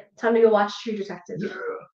 Later. Time to go watch True Detective.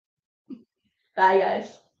 Yeah. Bye,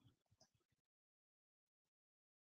 guys.